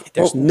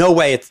 There's no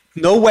way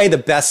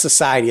the best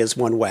society is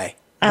one way.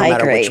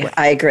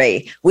 I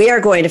agree. We are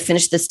going to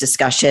finish this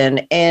discussion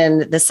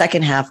in the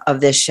second half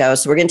of this show.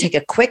 So we're going to take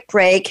a quick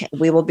break.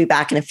 We will be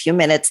back in a few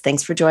minutes.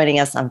 Thanks for joining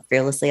us on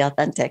Fearlessly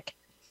Authentic.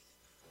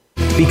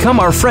 Become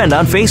our friend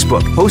on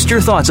Facebook. Post your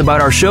thoughts about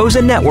our shows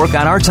and network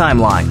on our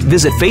timeline.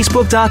 Visit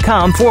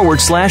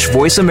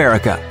Facebook.com/Voice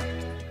America.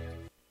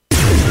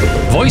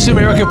 Voice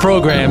America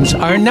programs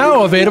are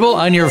now available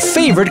on your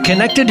favorite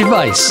connected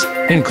device,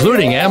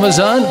 including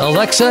Amazon,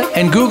 Alexa,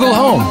 and Google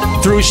Home.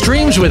 Through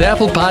streams with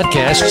Apple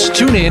Podcasts,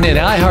 TuneIn, and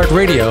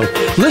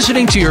iHeartRadio,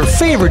 listening to your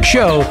favorite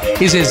show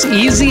is as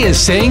easy as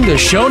saying the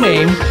show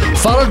name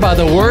followed by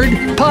the word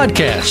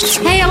podcast.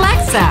 Hey,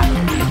 Alexa,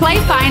 play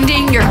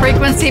Finding Your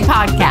Frequency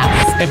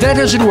podcast. If that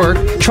doesn't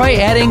work, try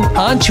adding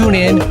on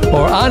TuneIn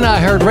or on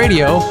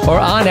iHeartRadio or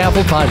on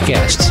Apple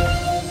Podcasts.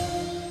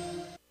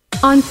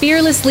 On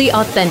Fearlessly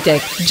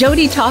Authentic,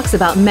 Jody talks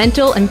about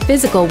mental and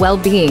physical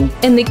well-being,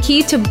 and the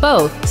key to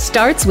both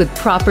starts with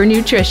proper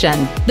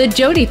nutrition. The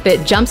Jody Fit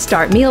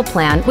Jumpstart Meal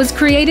Plan was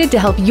created to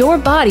help your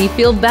body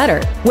feel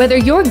better. Whether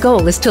your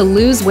goal is to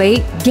lose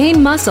weight,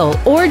 gain muscle,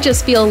 or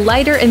just feel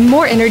lighter and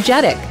more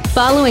energetic,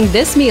 Following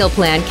this meal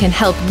plan can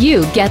help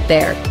you get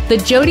there. The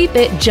Jody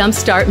Fit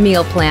Jumpstart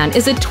Meal Plan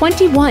is a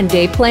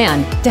 21-day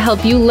plan to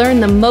help you learn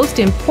the most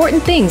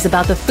important things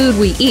about the food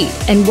we eat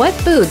and what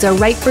foods are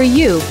right for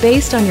you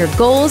based on your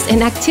goals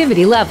and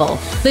activity level.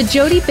 The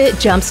Jody Fit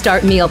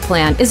Jumpstart Meal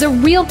Plan is a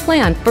real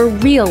plan for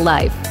real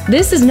life.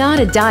 This is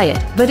not a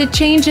diet, but a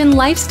change in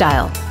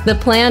lifestyle. The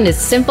plan is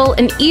simple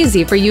and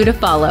easy for you to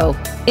follow.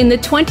 In the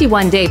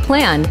 21-day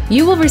plan,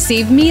 you will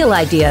receive meal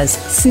ideas,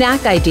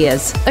 snack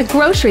ideas, a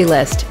grocery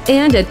list,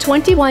 and a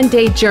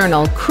 21-day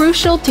journal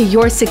crucial to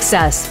your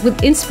success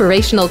with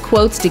inspirational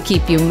quotes to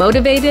keep you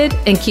motivated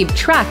and keep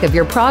track of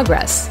your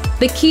progress.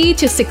 The key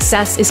to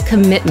success is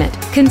commitment,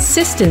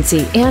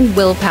 consistency, and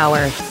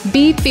willpower.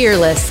 Be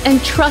fearless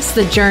and trust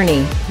the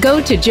journey.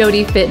 Go to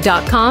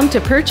jodyfit.com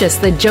to purchase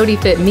the Jody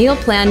Fit Meal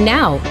Plan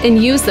now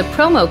and use the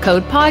promo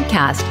code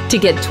podcast to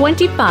get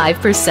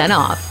 25%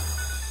 off.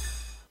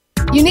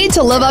 You need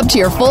to live up to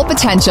your full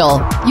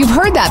potential. You've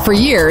heard that for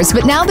years,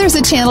 but now there's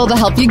a channel to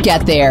help you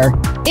get there.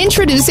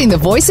 Introducing the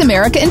Voice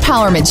America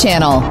Empowerment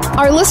Channel.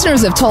 Our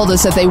listeners have told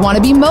us that they want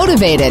to be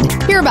motivated,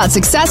 hear about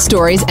success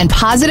stories, and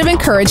positive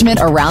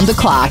encouragement around the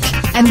clock.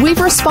 And we've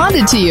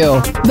responded to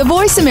you. The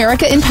Voice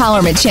America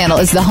Empowerment Channel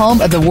is the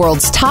home of the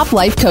world's top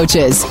life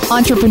coaches,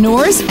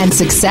 entrepreneurs, and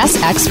success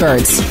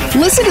experts.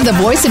 Listen to the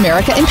Voice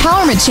America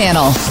Empowerment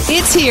Channel.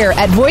 It's here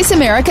at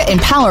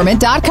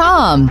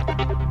voiceamericaempowerment.com.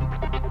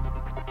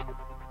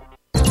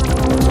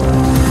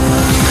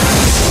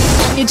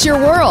 It's your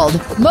world.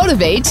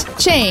 Motivate,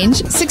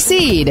 change,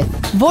 succeed.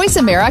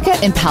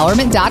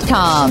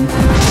 VoiceAmericaEmpowerment.com.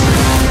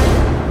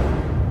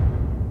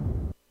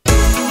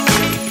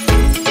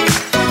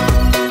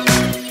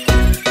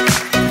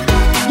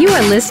 You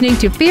are listening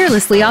to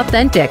Fearlessly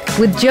Authentic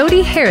with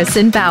Jody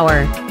Harrison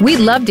Bauer. We'd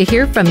love to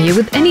hear from you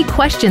with any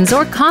questions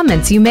or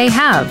comments you may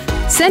have.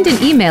 Send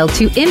an email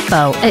to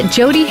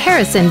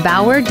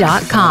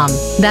info@jodyharrisonbauer.com.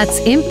 That's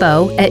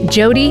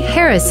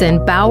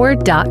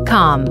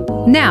info@jodyharrisonbauer.com.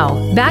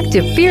 Now, back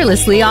to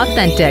Fearlessly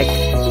Authentic.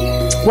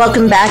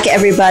 Welcome back,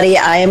 everybody.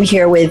 I am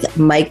here with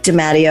Mike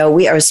DeMatteo.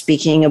 We are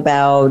speaking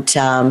about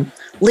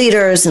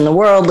leaders in the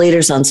world,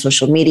 leaders on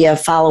social media,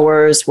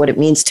 followers, what it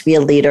means to be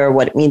a leader,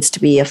 what it means to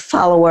be a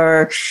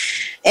follower.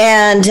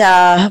 And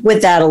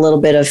with that, a little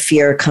bit of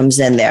fear comes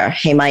in there.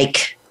 Hey,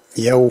 Mike.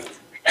 Yo.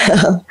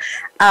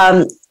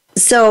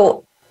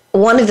 So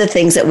one of the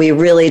things that we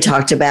really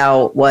talked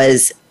about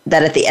was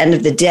that at the end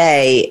of the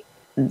day,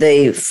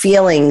 the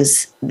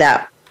feelings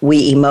that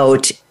we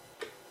emote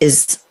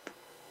is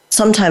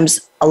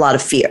sometimes a lot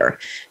of fear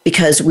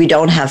because we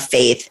don't have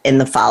faith in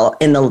the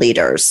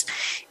leaders,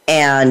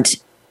 and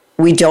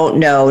we don't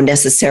know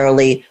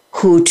necessarily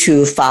who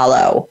to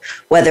follow,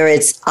 whether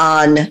it's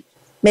on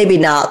maybe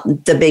not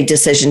the big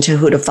decision to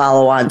who to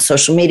follow on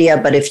social media,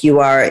 but if you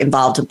are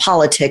involved in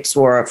politics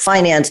or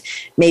finance,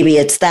 maybe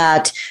it's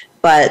that.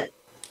 But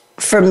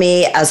for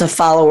me, as a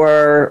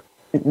follower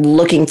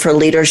looking for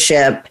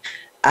leadership,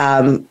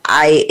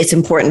 it's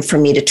important for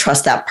me to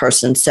trust that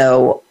person.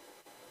 So,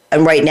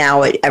 and right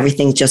now,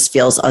 everything just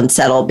feels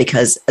unsettled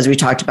because, as we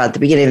talked about at the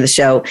beginning of the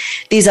show,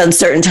 these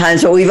uncertain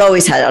times, but we've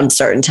always had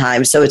uncertain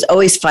times. So it's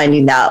always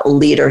finding that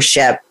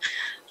leadership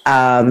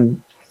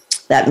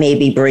that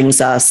maybe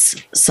brings us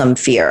some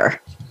fear,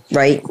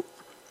 right?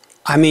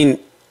 I mean,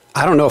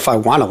 I don't know if I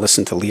want to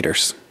listen to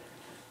leaders.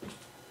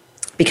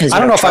 Because I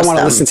don't know if I want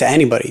to listen to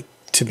anybody,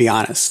 to be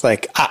honest.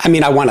 Like, I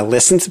mean, I want to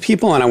listen to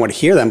people and I want to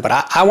hear them, but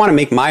I want to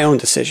make my own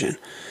decision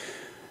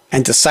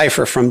and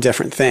decipher from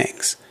different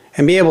things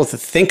and be able to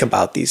think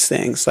about these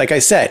things. Like I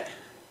said,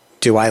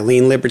 do I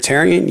lean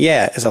libertarian?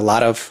 Yeah. Is a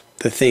lot of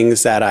the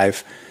things that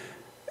I've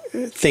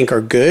think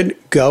are good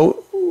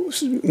go,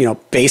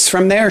 based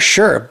from there?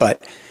 Sure.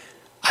 But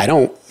I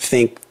don't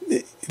think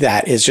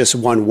that is just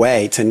one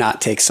way to not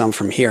take some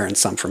from here and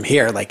some from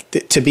here. Like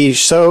to be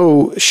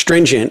so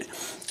stringent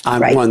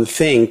on one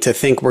thing, to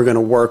think we're going to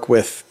work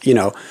with,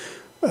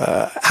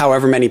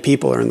 however many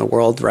people are in the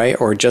world, right?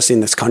 Or just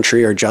in this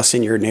country or just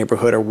in your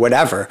neighborhood or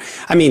whatever.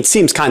 I mean, it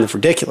seems kind of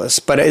ridiculous.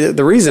 But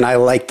the reason I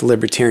like the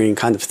libertarian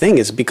kind of thing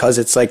is because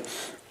it's like,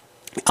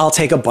 I'll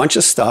take a bunch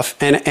of stuff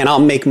and I'll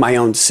make my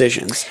own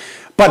decisions.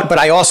 But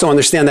I also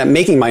understand that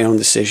making my own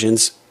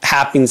decisions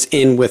happens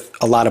with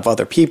a lot of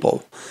other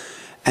people.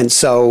 And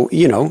so,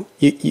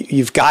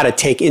 you've got to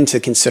take into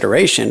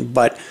consideration,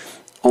 but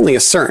only a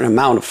certain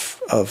amount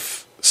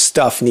of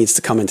stuff needs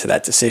to come into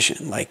that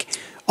decision. Like,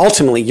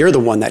 ultimately, you're the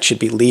one that should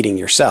be leading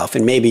yourself.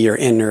 And maybe your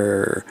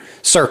inner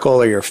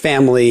circle or your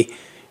family,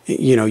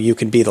 you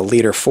could be the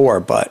leader for.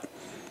 But,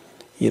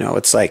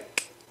 it's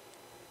like,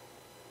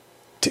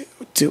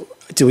 do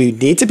we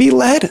need to be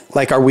led?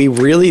 Like, are we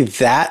really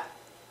that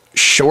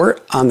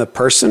short on the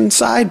person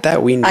side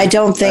that we need? I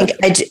don't think,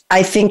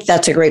 I think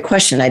that's a great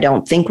question. I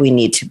don't think we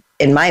need to,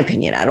 in my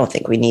opinion, I don't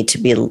think we need to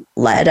be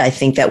led. I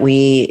think that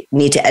we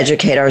need to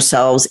educate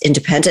ourselves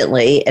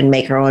independently and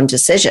make our own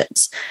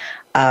decisions.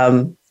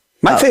 My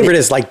favorite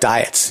is like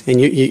diets. And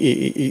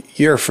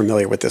you're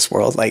familiar with this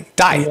world, like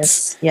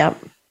diets. Yes. Yep.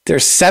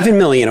 There's 7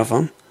 million of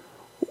them.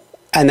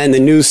 And then the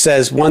news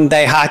says one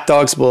day hot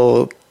dogs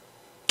will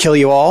kill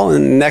you all.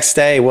 And the next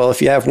day, well,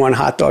 if you have one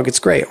hot dog, it's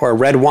great, or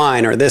red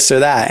wine, or this or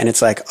that. And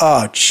it's like,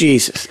 oh,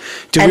 Jesus,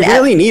 do we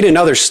really need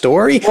another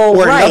story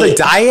or another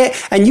diet?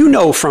 And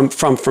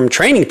from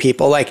training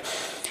people, like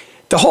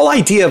the whole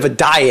idea of a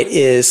diet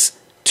is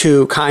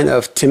to kind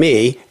of, to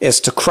me, is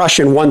to crush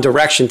in one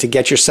direction to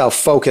get yourself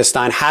focused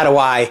on how do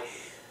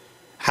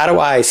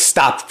I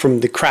stop from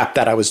the crap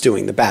that I was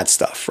doing, the bad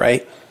stuff,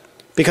 right?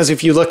 Because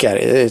if you look at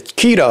it, it's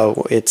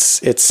keto,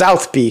 it's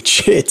South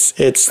Beach, it's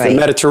the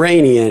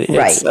Mediterranean,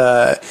 it's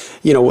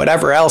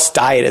whatever else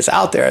diet is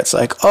out there. It's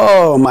like,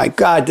 oh my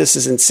God, this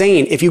is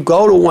insane. If you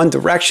go to one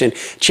direction,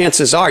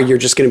 chances are you're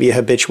just going to be a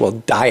habitual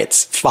diet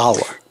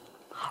follower.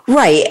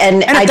 Right.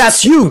 And if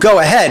that's you, go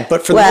ahead.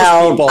 But for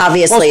most people,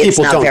 obviously most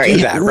people don't do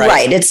that, right?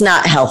 Right. It's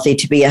not healthy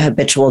to be a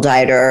habitual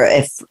dieter.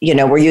 If,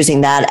 we're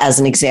using that as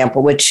an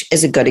example, which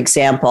is a good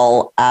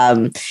example.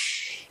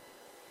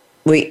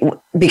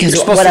 Because you're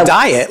supposed to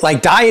diet.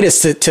 Like diet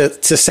is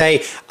to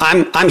say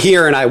I'm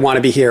here and I want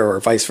to be here, or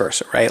vice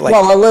versa, right? Like,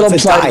 well, a little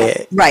it's a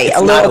diet, right?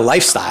 It's not a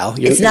lifestyle.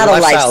 It's not a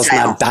lifestyle. It's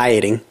not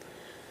dieting,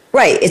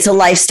 right? It's a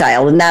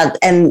lifestyle,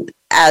 and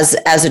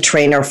as a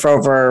trainer for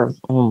over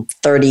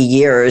 30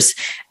 years,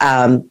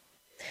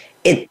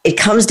 it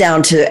comes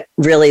down to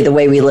really the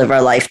way we live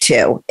our life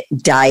too.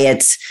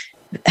 Diets,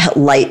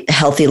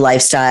 healthy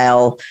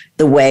lifestyle,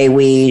 the way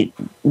we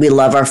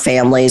love our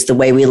families, the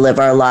way we live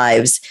our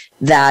lives,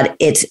 that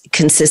it's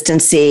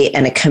consistency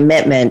and a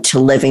commitment to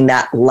living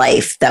that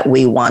life that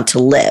we want to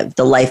live,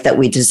 the life that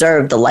we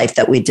deserve, the life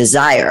that we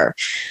desire,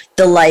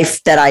 the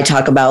life that I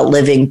talk about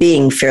living,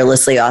 being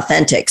fearlessly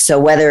authentic. So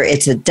whether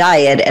it's a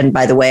diet, and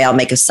by the way, I'll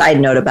make a side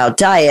note about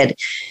diet,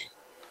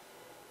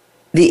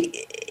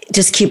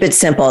 just keep it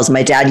simple, as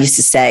my dad used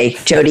to say,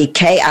 Jody,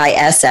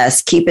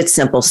 KISS, keep it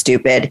simple,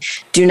 stupid.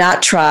 Do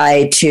not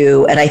try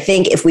to, and I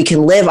think if we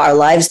can live our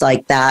lives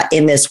like that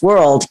in this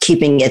world,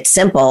 keeping it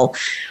simple,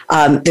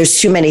 there's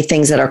too many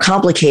things that are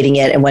complicating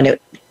it. And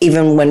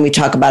even when we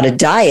talk about a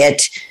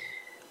diet,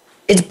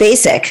 it's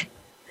basic.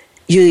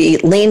 You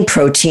eat lean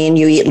protein,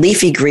 you eat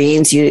leafy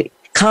greens, you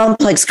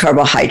complex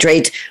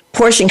carbohydrates,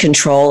 portion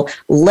control,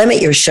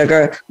 limit your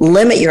sugar,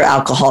 limit your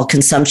alcohol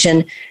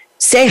consumption,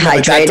 stay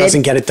hydrated, that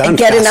doesn't get it done, and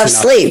get enough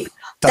sleep.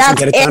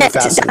 That's it.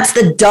 That's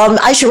the dumb.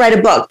 I should write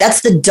a book.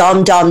 That's the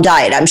dumb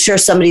diet. I'm sure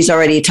somebody's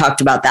already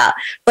talked about that.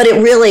 But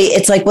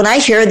it's like when I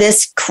hear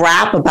this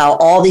crap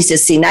about all these,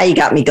 see, now you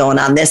got me going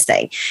on this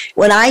thing.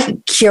 When I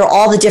hear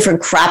all the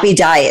different crappy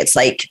diets,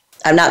 like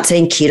I'm not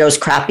saying keto's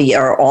crappy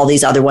or all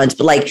these other ones,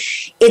 but like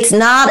it's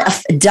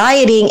not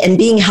dieting and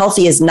being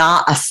healthy is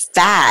not a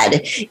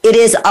fad. It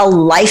is a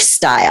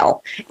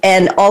lifestyle,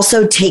 and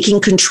also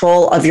taking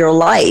control of your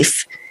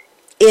life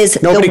is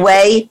the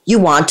way you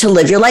want to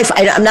live your life.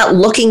 I'm not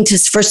looking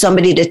for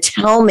somebody to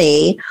tell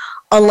me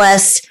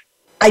unless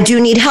I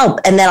do need help,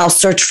 and then I'll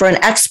search for an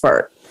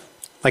expert.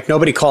 Like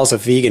nobody calls a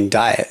vegan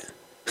diet.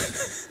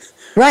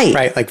 Right.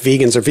 Right. Like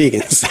vegans are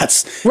vegans.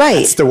 That's right.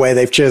 That's the way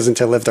they've chosen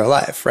to live their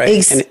life. Right.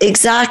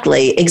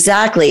 Exactly.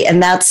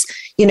 And that's,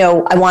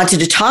 I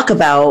wanted to talk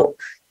about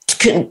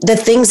the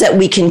things that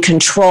we can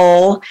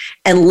control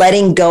and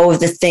letting go of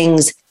the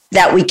things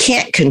that we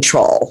can't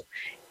control.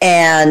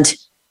 And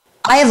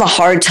I have a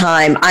hard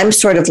time. I'm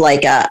sort of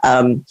like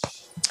a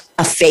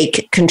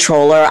fake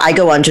controller. I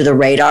go under the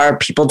radar.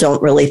 People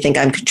don't really think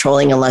I'm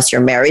controlling unless you're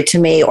married to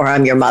me or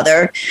I'm your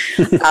mother.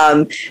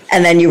 And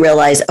then you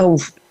realize,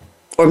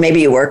 or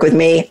maybe you work with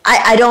me.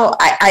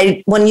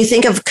 When you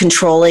think of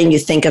controlling, you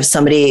think of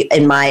somebody,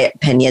 in my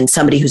opinion,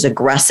 somebody who's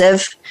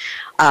aggressive.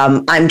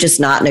 I'm just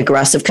not an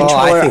aggressive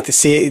controller. I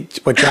think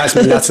what drives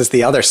me nuts is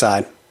the other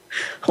side.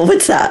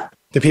 What's that?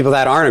 The people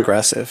that aren't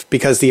aggressive,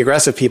 because the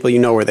aggressive people,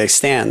 where they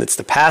stand. It's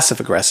the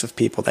passive aggressive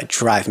people that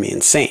drive me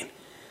insane.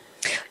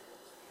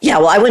 Yeah,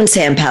 well, I wouldn't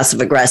say I'm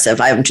passive aggressive.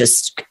 I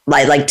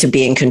like to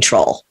be in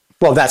control.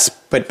 Well, that's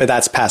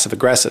passive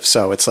aggressive.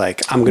 So it's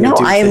like, I'm going to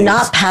do No, I am things.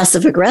 not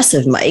passive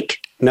aggressive, Mike.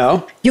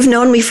 No? You've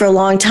known me for a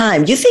long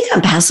time. You think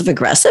I'm passive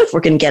aggressive?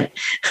 We're going to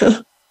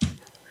get...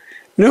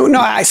 No,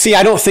 I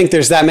don't think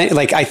there's that many.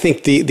 Like, I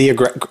think the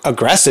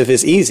aggressive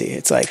is easy.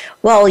 It's like,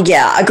 well,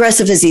 yeah,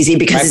 aggressive is easy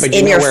because it's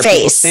in your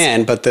face.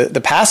 Stand, but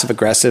the passive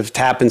aggressive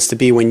happens to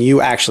be when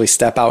you actually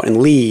step out and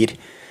lead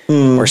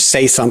or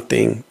say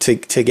something to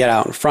get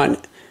out in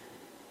front.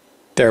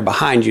 They're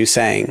behind you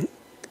saying,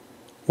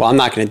 well, I'm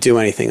not going to do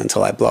anything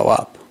until I blow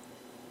up.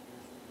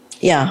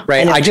 Yeah.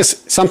 Right.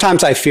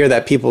 Sometimes I fear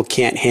that people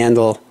can't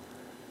handle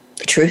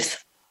the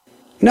truth.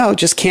 No,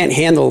 just can't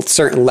handle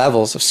certain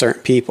levels of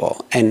certain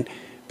people. And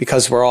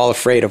because we're all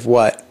afraid of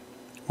what's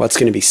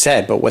going to be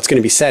said, but what's going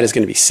to be said is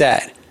going to be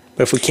said.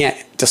 But if we can't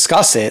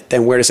discuss it,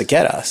 then where does it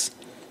get us?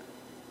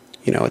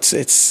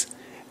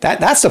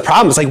 That's the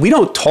problem. It's like, we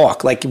don't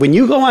talk. Like when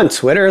you go on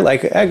Twitter,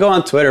 like I go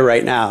on Twitter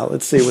right now,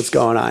 let's see what's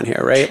going on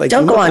here, right? Like,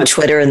 don't go on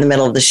Twitter in the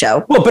middle of the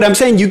show. Well, but I'm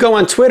saying you go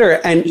on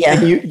Twitter and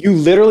you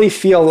literally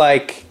feel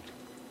like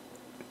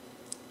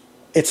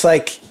it's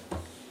like,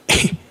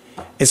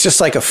 it's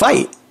just like a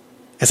fight.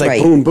 It's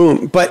like boom,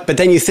 boom. But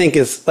then you think,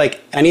 is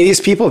like any of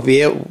these people,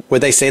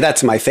 would they say that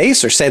to my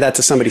face or say that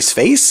to somebody's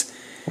face?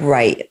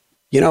 Right.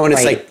 And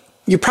it's like,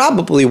 you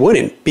probably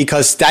wouldn't,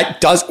 because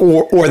that does,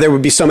 or there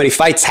would be so many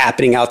fights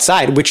happening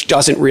outside, which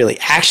doesn't really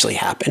actually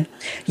happen.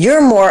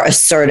 You're more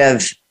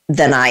assertive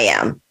than I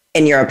am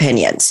in your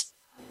opinions.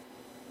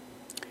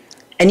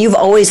 And you've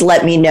always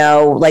let me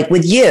know, like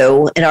with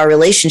you in our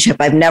relationship,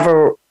 I've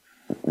never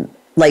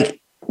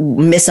like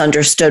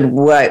misunderstood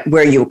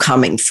where you're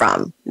coming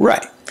from.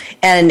 Right.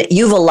 And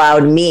you've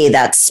allowed me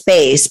that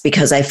space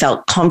because I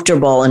felt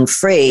comfortable and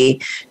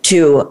free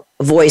to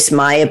voice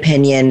my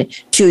opinion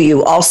to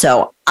you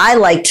also. I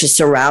like to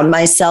surround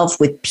myself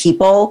with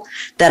people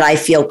that I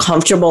feel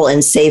comfortable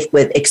and safe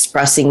with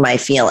expressing my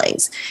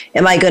feelings.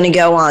 Am I going to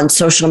go on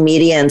social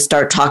media and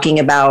start talking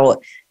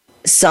about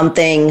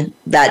something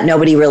that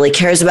nobody really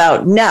cares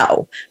about?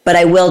 No, but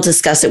I will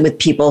discuss it with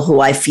people who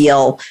I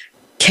feel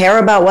care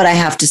about what I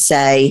have to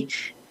say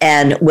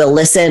and will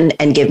listen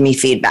and give me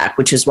feedback,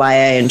 which is why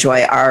I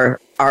enjoy our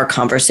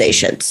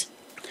conversations.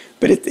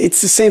 But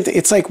it's the same thing.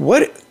 It's like,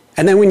 what?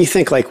 And then when you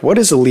think like, what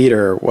is a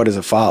leader? What is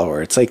a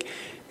follower? It's like,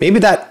 maybe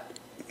that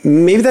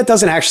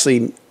doesn't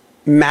actually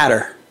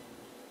matter.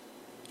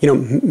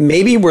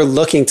 Maybe we're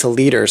looking to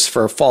leaders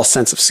for a false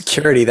sense of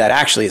security that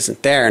actually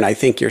isn't there. And I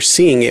think you're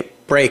seeing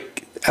it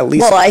break at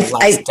least in the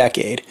last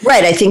decade.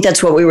 Right. I think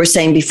that's what we were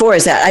saying before,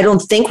 is that I don't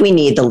think we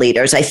need the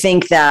leaders. I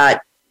think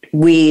that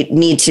we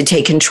need to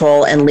take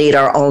control and lead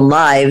our own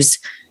lives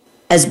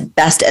as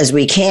best as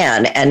we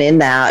can. And in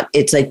that,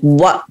 it's like,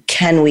 what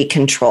can we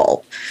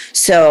control?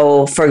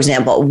 So, for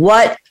example,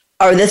 what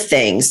are the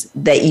things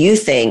that you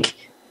think,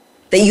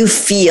 that you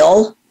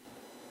feel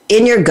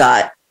in your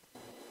gut,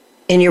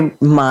 in your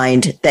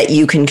mind, that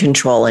you can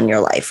control in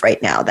your life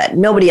right now, that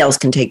nobody else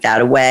can take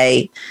that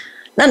away?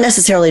 Not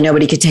necessarily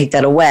nobody could take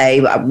that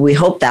away. We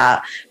hope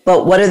that.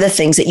 But what are the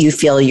things that you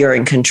feel you're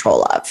in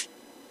control of?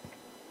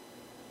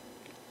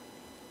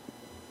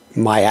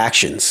 My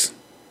actions.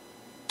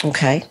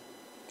 Okay.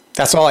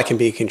 That's all I can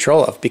be in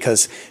control of,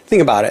 because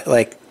think about it.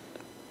 Like,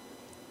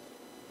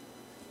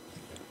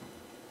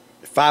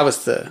 if I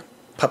was the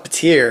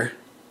puppeteer,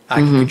 I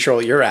can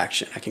control your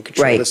action. I can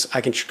control this.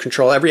 I can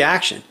control every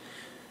action.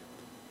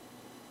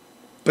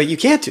 But you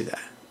can't do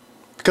that,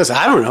 because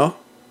I don't know.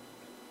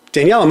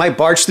 Daniela might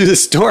barge through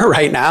this door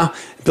right now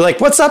and be like,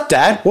 "What's up,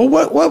 Dad?" Well,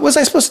 what was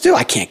I supposed to do?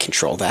 I can't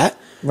control that.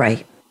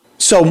 Right.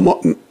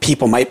 So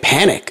people might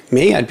panic.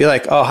 Me, I'd be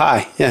like, "Oh,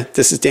 hi. Yeah,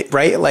 this is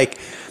right." Like,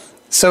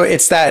 so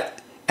it's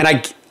that, and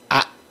I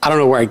don't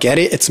know where I get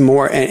it. It's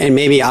more, and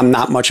maybe I'm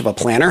not much of a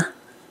planner,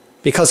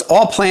 because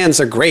all plans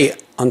are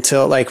great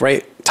until, like,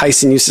 right?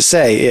 Tyson used to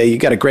say, "Yeah, you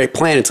got a great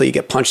plan until you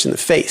get punched in the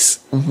face."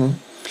 Mm-hmm.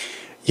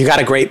 You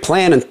got a great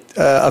plan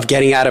of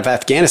getting out of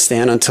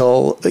Afghanistan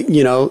until,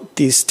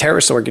 these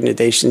terrorist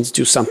organizations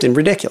do something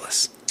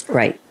ridiculous.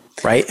 Right.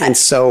 Right. And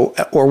so,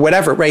 or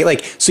whatever, right?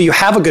 Like, so you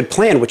have a good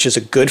plan, which is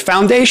a good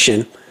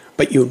foundation,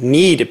 but you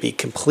need to be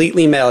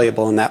completely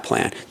malleable in that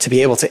plan to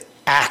be able to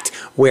act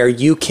where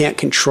you can't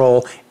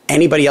control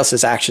anybody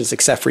else's actions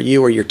except for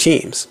you or your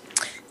teams.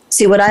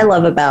 See, what I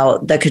love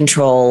about the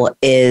control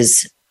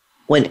is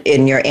when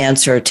in your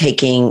answer,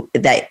 taking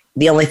that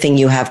the only thing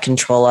you have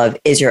control of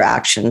is your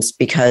actions,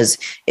 because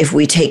if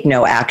we take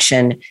no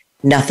action,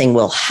 nothing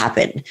will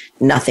happen.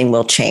 Nothing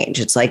will change.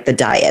 It's like the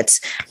diets.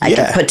 I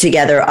can put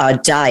together a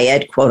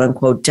diet, quote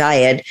unquote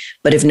diet,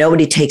 but if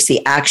nobody takes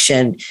the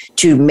action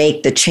to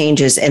make the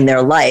changes in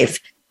their life,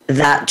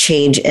 that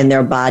change in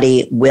their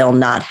body will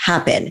not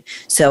happen.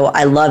 So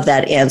I love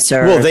that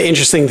answer. Well, the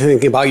interesting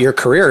thing about your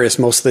career is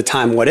most of the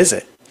time, what is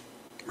it?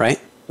 Right?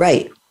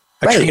 Right.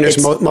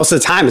 Trainers, most of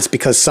the time, it's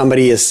because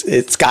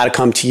it's got to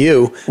come to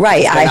you.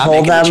 Right. I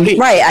hold them.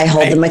 Right. I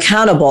hold them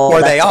accountable. Or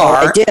that's they are.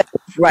 I do.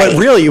 Right. But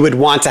really, you would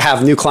want to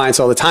have new clients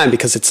all the time,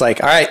 because it's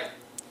like, all right,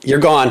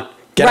 you're gone.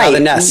 Get out of the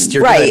nest.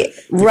 You're good.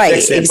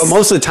 Right. But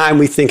most of the time,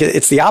 we think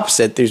it's the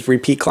opposite. There's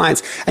repeat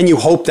clients, and you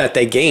hope that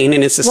they gain.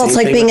 And it's the same thing. Well,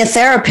 it's like being a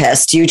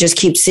therapist. You just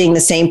keep seeing the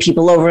same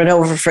people over and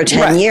over for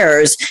 10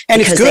 years. And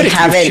it's good if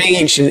you've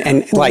changed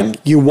and like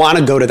you want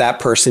to go to that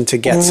person to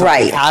get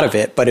something out of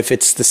it. But if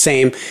it's the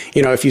same,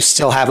 if you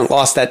still haven't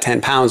lost that 10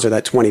 pounds or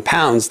that 20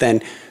 pounds,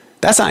 then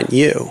that's on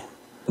you.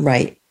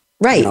 Right.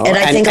 Right. And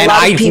I think a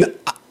lot of people...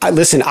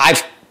 Listen,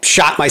 I've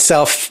shot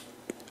myself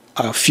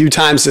a few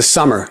times this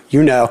summer,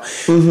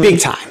 big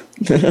time.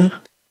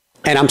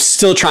 And I'm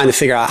still trying to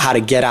figure out how to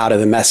get out of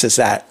the messes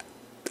that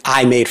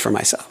I made for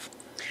myself.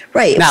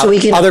 Right. Now,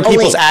 other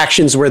people's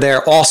actions were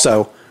there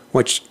also,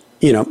 which,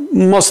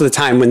 most of the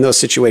time in those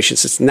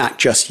situations, it's not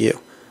just you.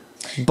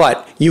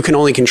 But you can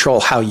only control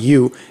how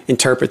you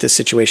interpret this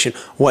situation,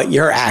 what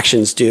your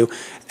actions do,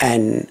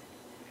 and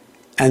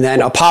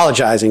then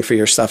apologizing for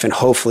your stuff, and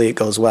hopefully it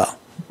goes well.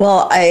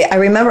 Well, I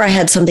remember I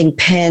had something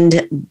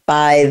pinned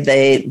by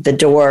the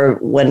door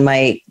when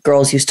my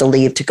girls used to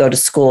leave to go to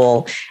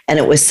school. And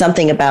it was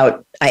something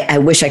about, I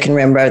wish I can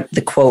remember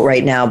the quote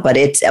right now, but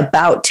it's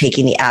about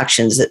taking the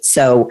actions. It's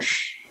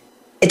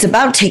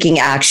about taking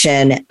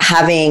action,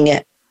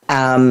 having,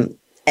 and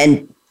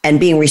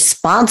being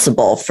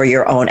responsible for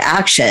your own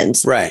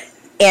actions. Right.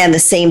 And the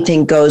same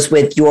thing goes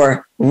with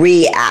your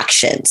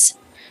reactions.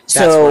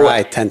 That's where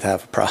I tend to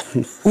have a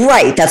problem.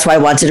 Right. That's why I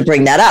wanted to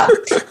bring that up.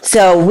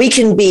 So we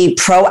can be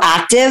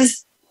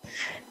proactive.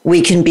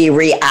 We can be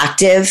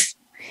reactive.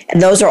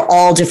 And those are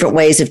all different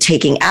ways of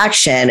taking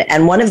action.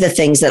 And one of the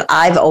things that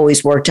I've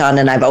always worked on,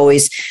 and I've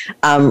always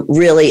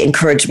really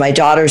encouraged my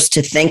daughters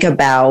to think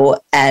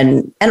about,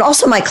 and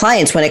also my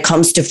clients when it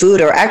comes to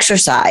food or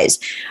exercise,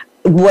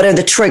 what are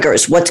the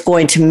triggers? What's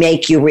going to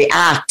make you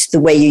react the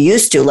way you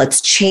used to?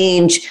 Let's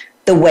change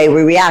the way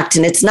we react.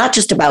 And it's not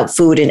just about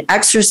food and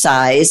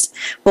exercise,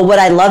 but what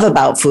I love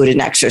about food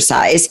and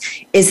exercise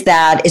is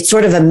that it's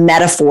sort of a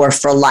metaphor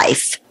for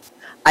life.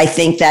 I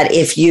think that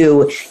if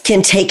you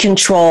can take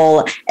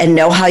control and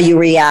know how you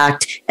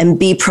react and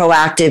be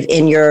proactive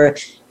in your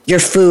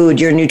food,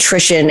 your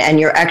nutrition, and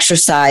your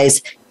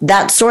exercise,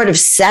 that sort of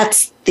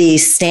sets the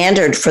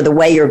standard for the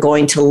way you're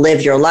going to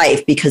live your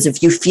life. Because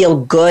if you feel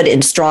good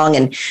and strong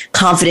and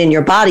confident in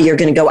your body, you're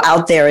going to go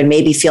out there and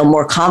maybe feel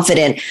more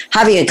confident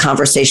having a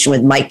conversation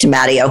with Mike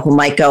DeMatteo, who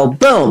might go,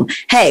 boom,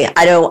 hey,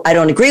 I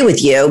don't agree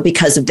with you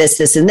because of this,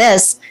 this, and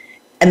this.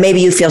 And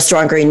maybe you feel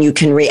stronger and you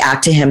can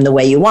react to him the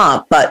way you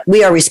want. But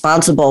we are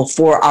responsible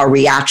for our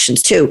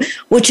reactions too,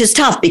 which is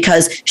tough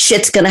because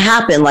shit's going to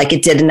happen like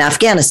it did in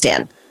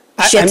Afghanistan.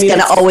 Shit's going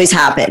to always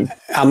happen.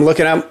 I'm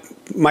looking at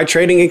my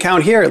trading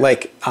account here.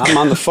 Like I'm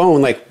on the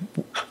phone, like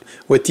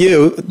with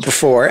you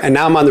before, and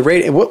now I'm on the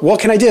radio.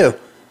 What can I do?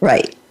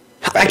 Right.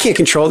 I can't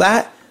control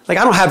that. Like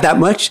I don't have that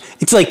much.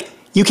 It's like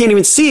you can't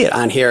even see it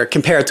on here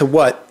compared to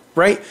what,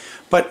 right?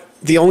 But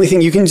the only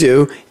thing you can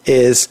do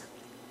is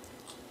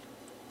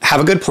have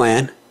a good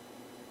plan,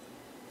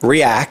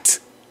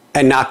 react,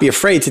 and not be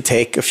afraid to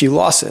take a few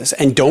losses.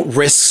 And don't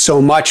risk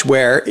so much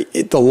where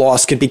the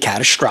loss could be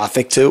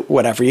catastrophic to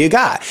whatever you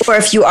got. Or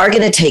if you are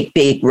going to take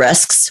big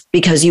risks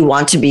because you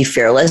want to be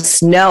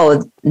fearless,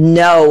 know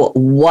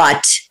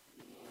what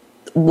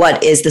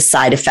is the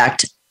side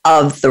effect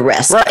of the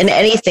risk. Right. And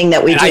anything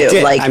that we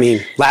do.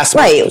 Last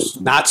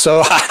month, not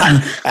so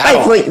hot.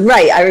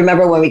 Right. I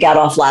remember when we got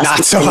off last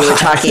week and we were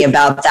talking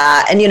about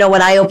that. And,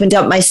 when I opened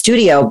up my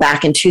studio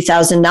back in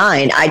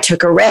 2009, I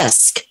took a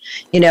risk.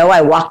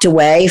 I walked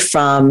away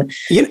from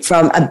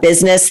a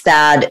business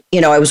that,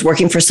 I was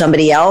working for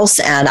somebody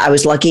else, and I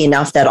was lucky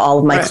enough that all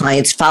of my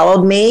clients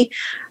followed me.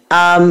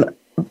 And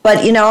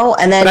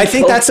then I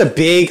think that's a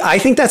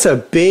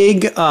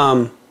big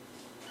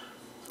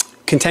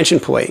contention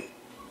point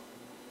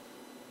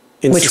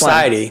in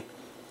society.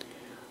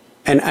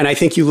 And I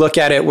think you look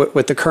at it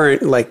with the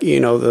current,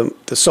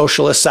 the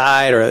socialist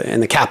side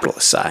and the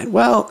capitalist side.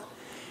 Well,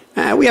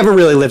 we haven't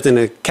really lived in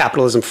a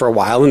capitalism for a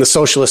while. And the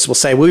socialists will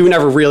say, we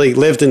never really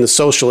lived in the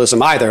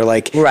socialism either.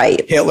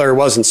 Hitler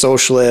wasn't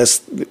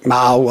socialist,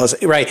 Mao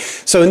wasn't, right?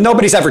 So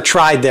nobody's ever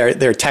tried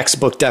their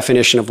textbook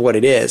definition of what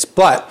it is.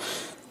 But,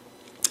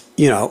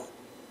 you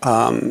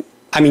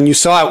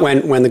saw it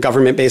when the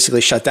government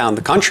basically shut down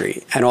the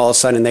country and all of a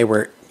sudden they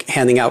were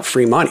handing out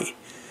free money.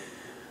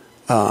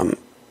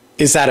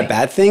 Is that a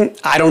bad thing?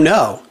 I don't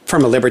know.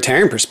 From a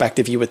libertarian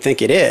perspective, you would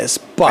think it is,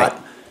 but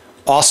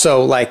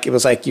also it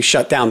was like you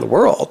shut down the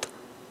world.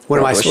 What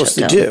am I supposed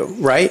to do?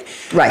 Right.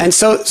 Right. And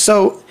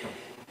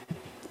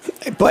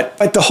but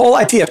the whole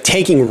idea of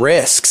taking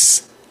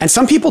risks, and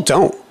some people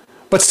don't,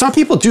 but some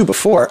people do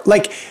before.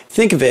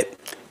 Think of it.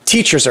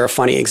 Teachers are a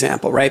funny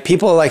example, right?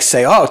 People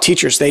say, oh,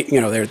 teachers,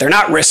 they're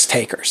not risk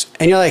takers.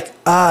 And you're like,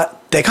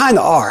 they kind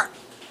of are.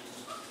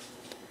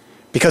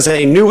 Because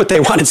they knew what they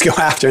wanted to go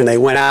after and they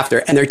went after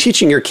it. And they're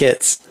teaching your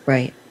kids.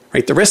 Right.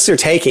 The risks they're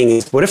taking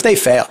is, what if they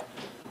fail?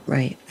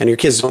 Right. And your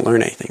kids don't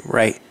learn anything,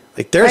 right?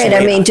 There's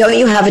don't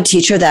you have a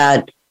teacher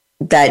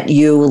that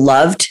you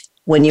loved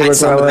when you were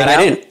growing up?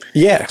 I didn't.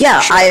 Yeah. Yeah,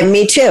 sure.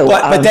 Me too.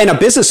 But then a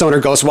business owner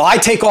goes, well, I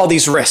take all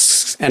these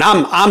risks and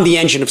I'm the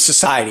engine of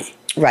society.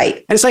 Right.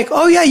 And it's like,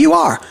 oh yeah, you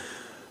are.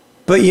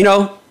 But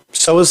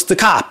so is the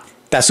cop.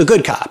 That's a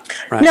good cop,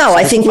 right? No,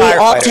 I think we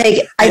all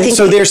take.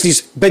 There's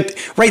these, but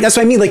that's what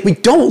I mean. We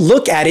don't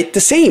look at it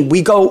the same.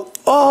 We go,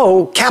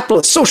 oh,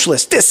 capitalist,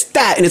 socialist, this,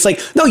 that, and it's like,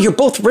 no, you're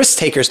both risk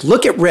takers.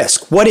 Look at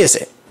risk. What is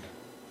it?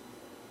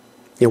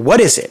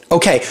 What is it?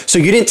 Okay, so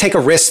you didn't take a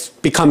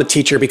risk, become a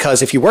teacher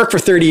because if you work for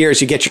 30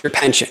 years, you get your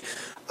pension.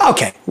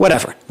 Okay,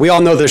 whatever. We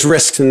all know there's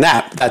risks in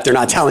that they're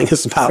not telling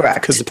us about. Correct.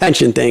 Because the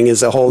pension thing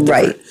is a whole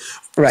different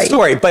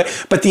story.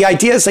 But the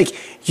idea is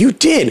you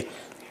did.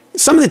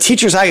 Some of the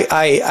teachers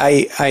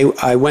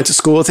I went to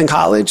school with in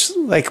college,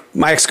 like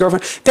my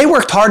ex-girlfriend, they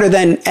worked harder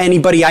than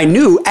anybody I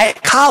knew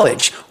at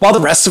college, while the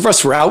rest of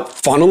us were out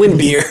funneling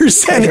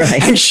beers and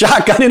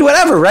shotgunning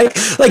whatever, right?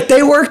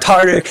 They worked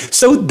harder,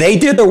 so they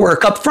did the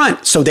work up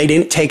front, so they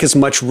didn't take as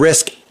much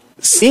risk,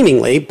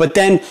 seemingly, but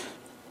then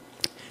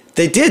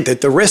they did.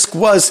 The risk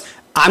was,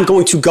 I'm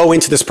going to go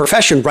into this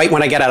profession right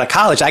when I get out of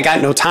college. I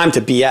got no time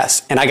to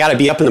BS, and I got to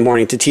be up in the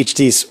morning to teach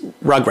these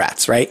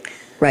rugrats, right?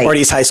 Right. Or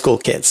these high school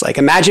kids.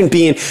 Imagine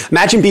being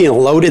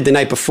loaded the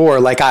night before,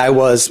 like I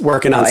was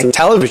working on some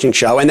television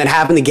show, and then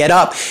having to get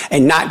up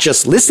and not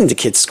just listen to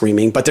kids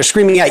screaming, but they're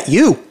screaming at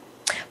you,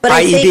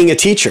 i.e. being a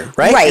teacher,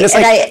 right? Right. And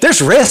it's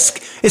there's risk.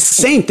 It's the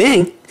same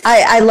thing.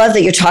 I love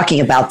that you're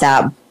talking about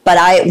that.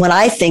 But when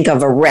I think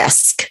of a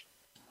risk,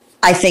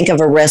 I think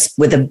of a risk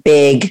with a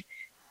big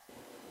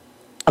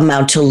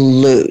amount to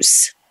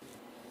lose.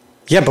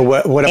 Yeah, but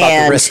what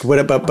about the risk? What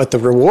about the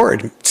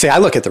reward? See, I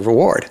look at the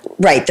reward.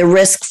 Right, the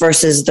risk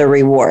versus the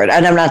reward.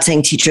 And I'm not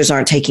saying teachers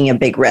aren't taking a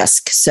big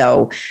risk.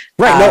 So,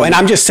 right, no, and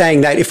I'm just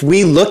saying that if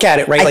we look at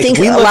it, right, like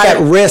we look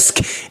at risk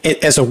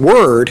as a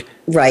word,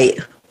 right,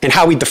 and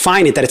how we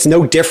define it, that it's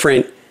no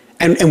different.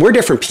 And we're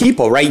different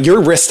people, right?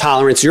 Your risk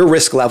tolerance, your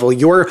risk level,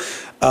 your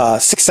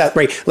success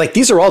rate, like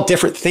these are all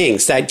different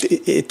things that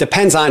it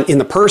depends on in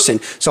the person.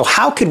 So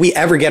how could we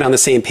ever get on the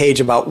same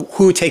page about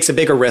who takes a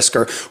bigger risk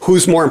or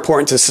who's more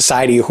important to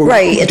society? Who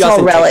it's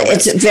all relative.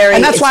 It's very,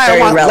 and that's why I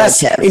want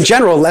relative.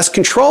 less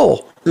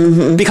control,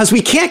 because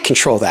we can't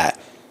control that,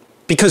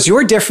 because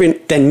you're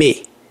different than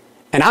me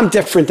and I'm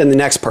different than the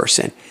next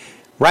person,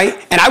 right?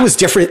 And I was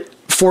different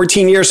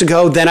 14 years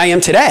ago than I am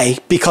today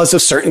because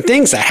of certain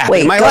things that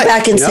happened in my life. Go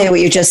back and say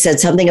what you just said,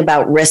 something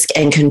about risk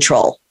and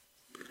control.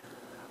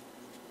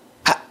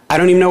 I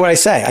don't even know what I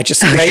say. I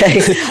just,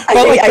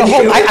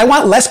 I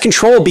want less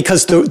control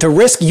because the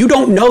risk, you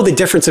don't know the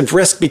difference of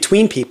risk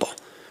between people,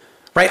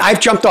 right? I've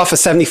jumped off a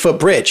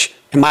 70-foot bridge.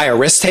 Am I a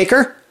risk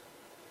taker?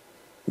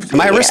 Am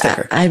I a risk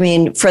taker? I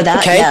mean, for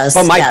that, yes.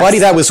 But my buddy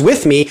that was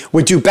with me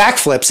would do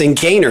backflips and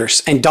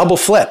gainers and double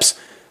flips.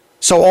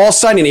 So all of a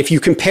sudden, if you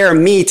compare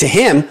me to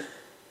him,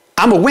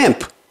 I'm a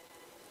wimp.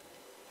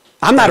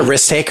 I'm not a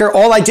risk taker.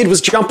 All I did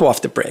was jump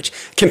off the bridge.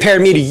 Compare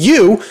me to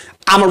you,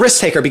 I'm a risk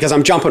taker because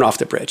I'm jumping off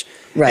the bridge.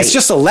 Right. It's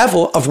just a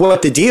level of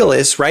what the deal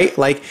is, right?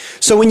 Like,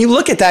 so when you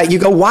look at that, you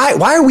go, why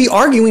are we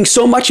arguing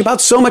so much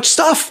about so much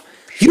stuff?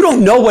 You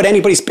don't know what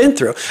anybody's been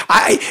through.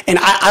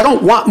 I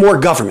don't want more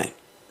government,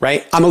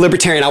 right? I'm a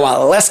libertarian. I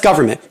want less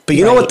government. But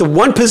you know what? The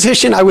one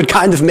position I would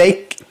kind of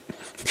make,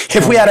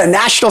 if we had a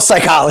national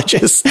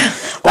psychologist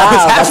that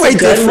was halfway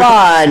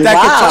different,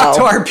 that could talk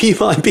to our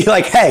people and be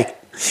like, hey,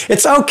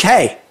 it's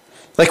okay.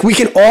 Like, we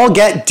can all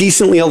get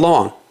decently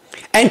along.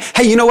 And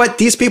hey, you know what?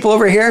 These people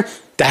over here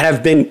that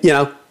have been,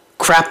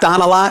 crapped on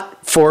a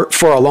lot for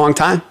a long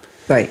time.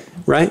 Right.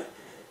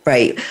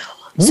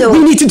 So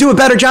we need to do a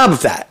better job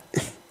of that.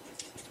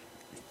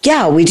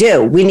 Yeah, we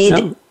do. We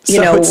need, we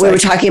were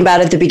talking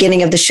about at the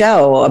beginning of the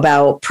show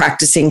about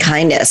practicing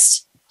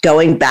kindness,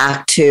 going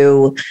back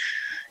to,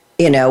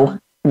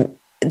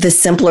 the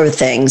simpler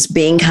things,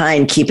 being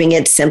kind, keeping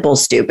it simple,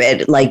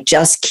 stupid, like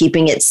just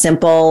keeping it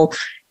simple.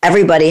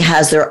 Everybody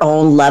has their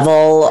own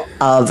level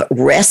of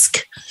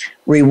risk,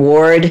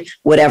 reward,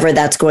 whatever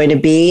that's going to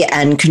be,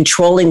 and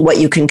controlling what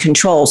you can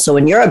control. So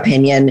in your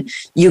opinion,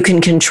 you can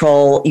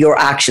control your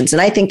actions.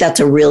 And I think that's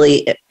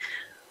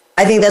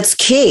that's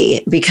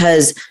key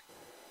because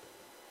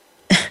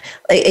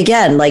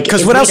again, like,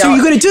 because what else are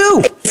you going to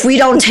do? If we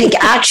don't take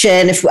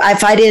action, if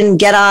I didn't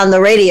get on the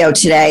radio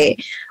today,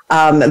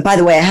 by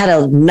the way, I had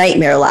a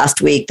nightmare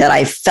last week that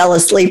I fell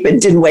asleep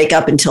and didn't wake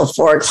up until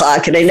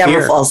 4:00, and I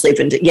never fall asleep.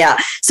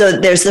 So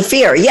there's the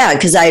fear. Yeah.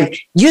 Cause I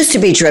used to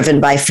be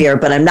driven by fear,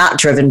 but I'm not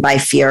driven by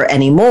fear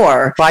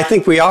anymore. Well, I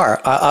think we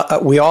are.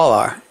 We all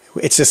are.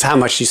 It's just how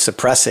much you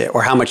suppress it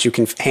or how much you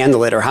can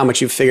handle it or how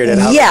much you've figured it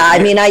out. Yeah. I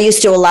mean, I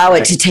used to allow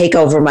it to take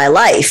over my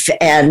life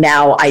and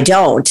now I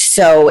don't.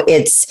 So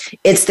it's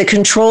the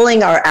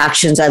controlling our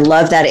actions. I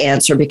love that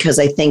answer because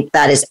I think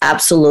that is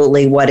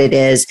absolutely what it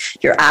is.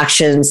 Your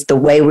actions, the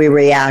way we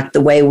react,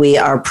 the way we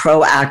are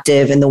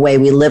proactive and the way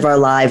we live our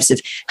lives.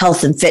 If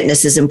health and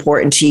fitness is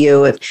important to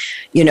you, if,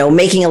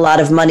 making a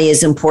lot of money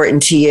is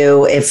important to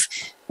you, if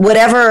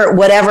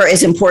whatever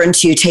is important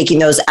to you, taking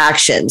those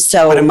actions.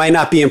 But it might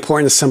not be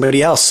important to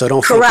somebody else. So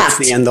don't think it's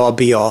the end all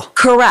be all.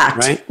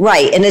 Correct.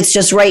 Right. And it's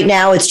just right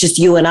now, it's just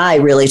you and I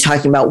really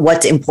talking about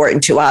what's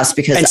important to us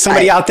because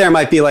somebody out there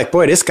might be like,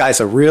 boy, this guy's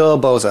a real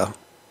bozo.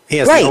 He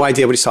has no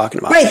idea what he's talking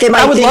about. Right.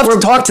 I would love to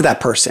talk to that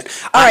person.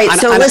 All right.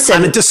 So listen.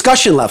 On a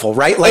discussion level,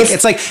 right? Like,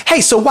 it's like,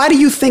 hey, so why do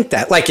you think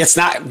that? Like, it's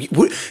not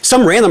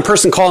some random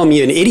person calling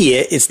me an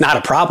idiot. It's not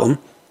a problem.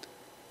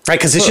 Right,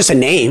 because it's just a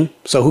name,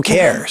 so who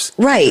cares?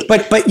 Right.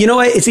 But you know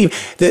what? It's even,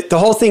 the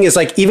whole thing is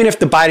like, even if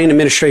the Biden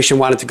administration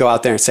wanted to go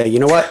out there and say, you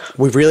know what,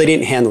 we really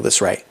didn't handle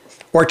this right,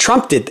 or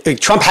Trump did.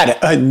 Trump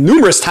had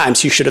numerous times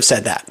he should have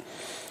said that.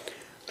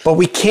 But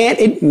we can't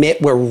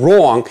admit we're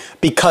wrong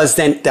because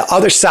then the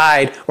other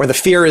side, or the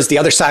fear is the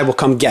other side will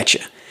come get you.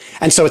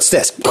 And so it's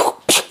this.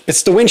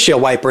 It's the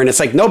windshield wiper, and it's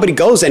like nobody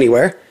goes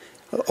anywhere.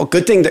 A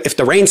good thing that if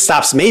the rain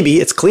stops,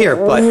 maybe it's clear,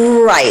 but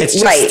it's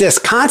just this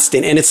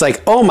constant. And it's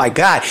like, oh my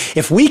God,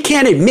 if we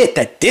can't admit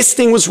that this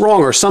thing was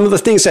wrong or some of the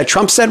things that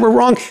Trump said were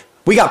wrong,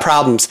 we got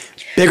problems,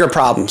 bigger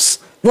problems.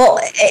 Well,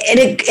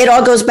 it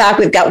all goes back.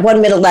 We've got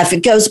 1 minute left.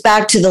 It goes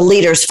back to the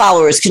leaders,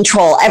 followers,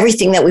 control,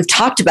 everything that we've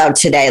talked about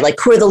today. Like,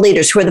 who are the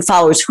leaders? Who are the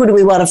followers? Who do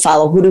we want to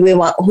follow? Who do we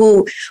want?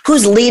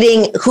 Who's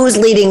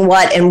leading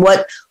what and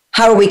what?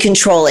 How are we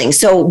controlling?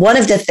 So one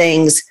of the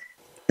things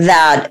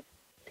that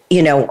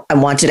I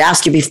wanted to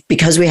ask you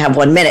because we have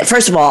 1 minute.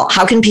 First of all,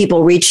 how can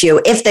people reach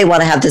you if they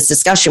want to have this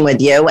discussion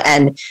with you?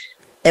 And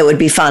it would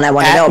be fun. I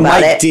want to know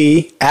about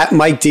it. At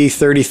Mike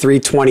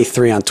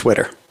D3323 on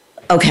Twitter.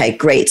 Okay,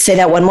 great. Say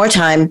that one more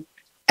time.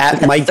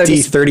 At Mike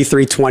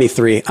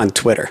D3323 on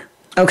Twitter.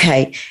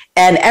 Okay.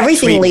 And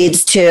everything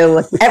leads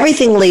to,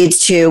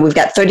 we've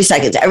got 30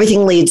 seconds.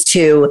 Everything leads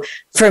to,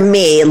 for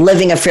me,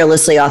 living a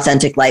fearlessly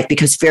authentic life,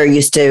 because fear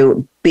used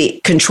to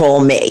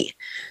control me.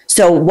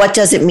 So what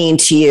does it mean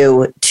to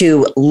you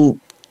to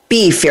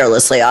be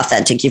fearlessly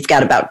authentic? You've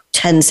got about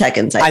 10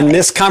 seconds. In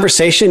this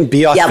conversation,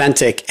 be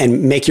authentic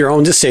and make your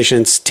own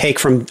decisions. Take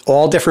from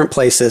all different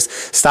places.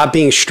 Stop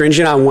being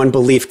stringent on one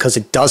belief because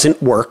it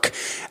doesn't work,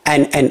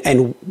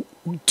 and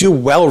do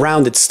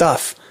well-rounded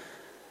stuff.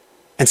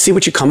 And see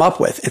what you come up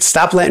with, and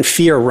stop letting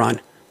fear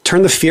run.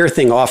 Turn the fear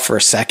thing off for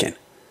a second,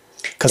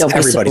 because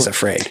everybody's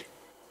afraid.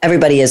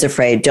 Everybody is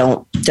afraid.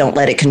 Don't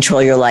let it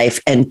control your life,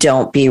 and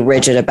don't be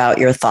rigid about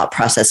your thought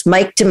process.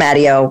 Mike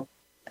DeMatteo,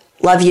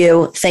 love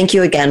you. Thank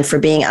you again for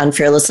being on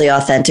Fearlessly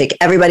Authentic.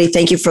 Everybody,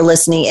 thank you for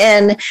listening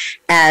in.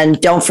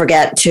 And don't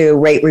forget to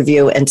rate,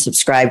 review, and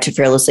subscribe to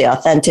Fearlessly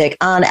Authentic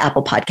on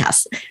Apple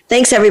Podcasts.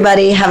 Thanks,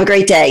 everybody. Have a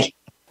great day.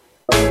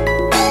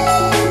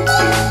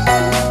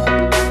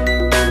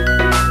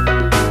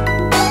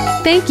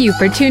 Thank you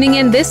for tuning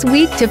in this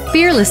week to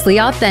Fearlessly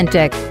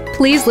Authentic.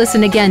 Please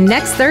listen again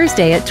next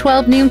Thursday at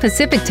 12 noon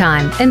Pacific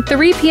Time and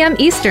 3 p.m.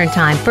 Eastern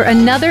Time for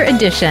another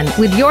edition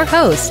with your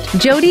host,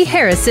 Jody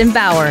Harrison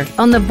Bauer,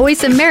 on the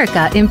Voice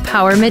America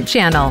Empowerment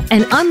Channel,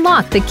 and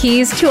unlock the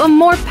keys to a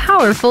more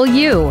powerful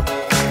you.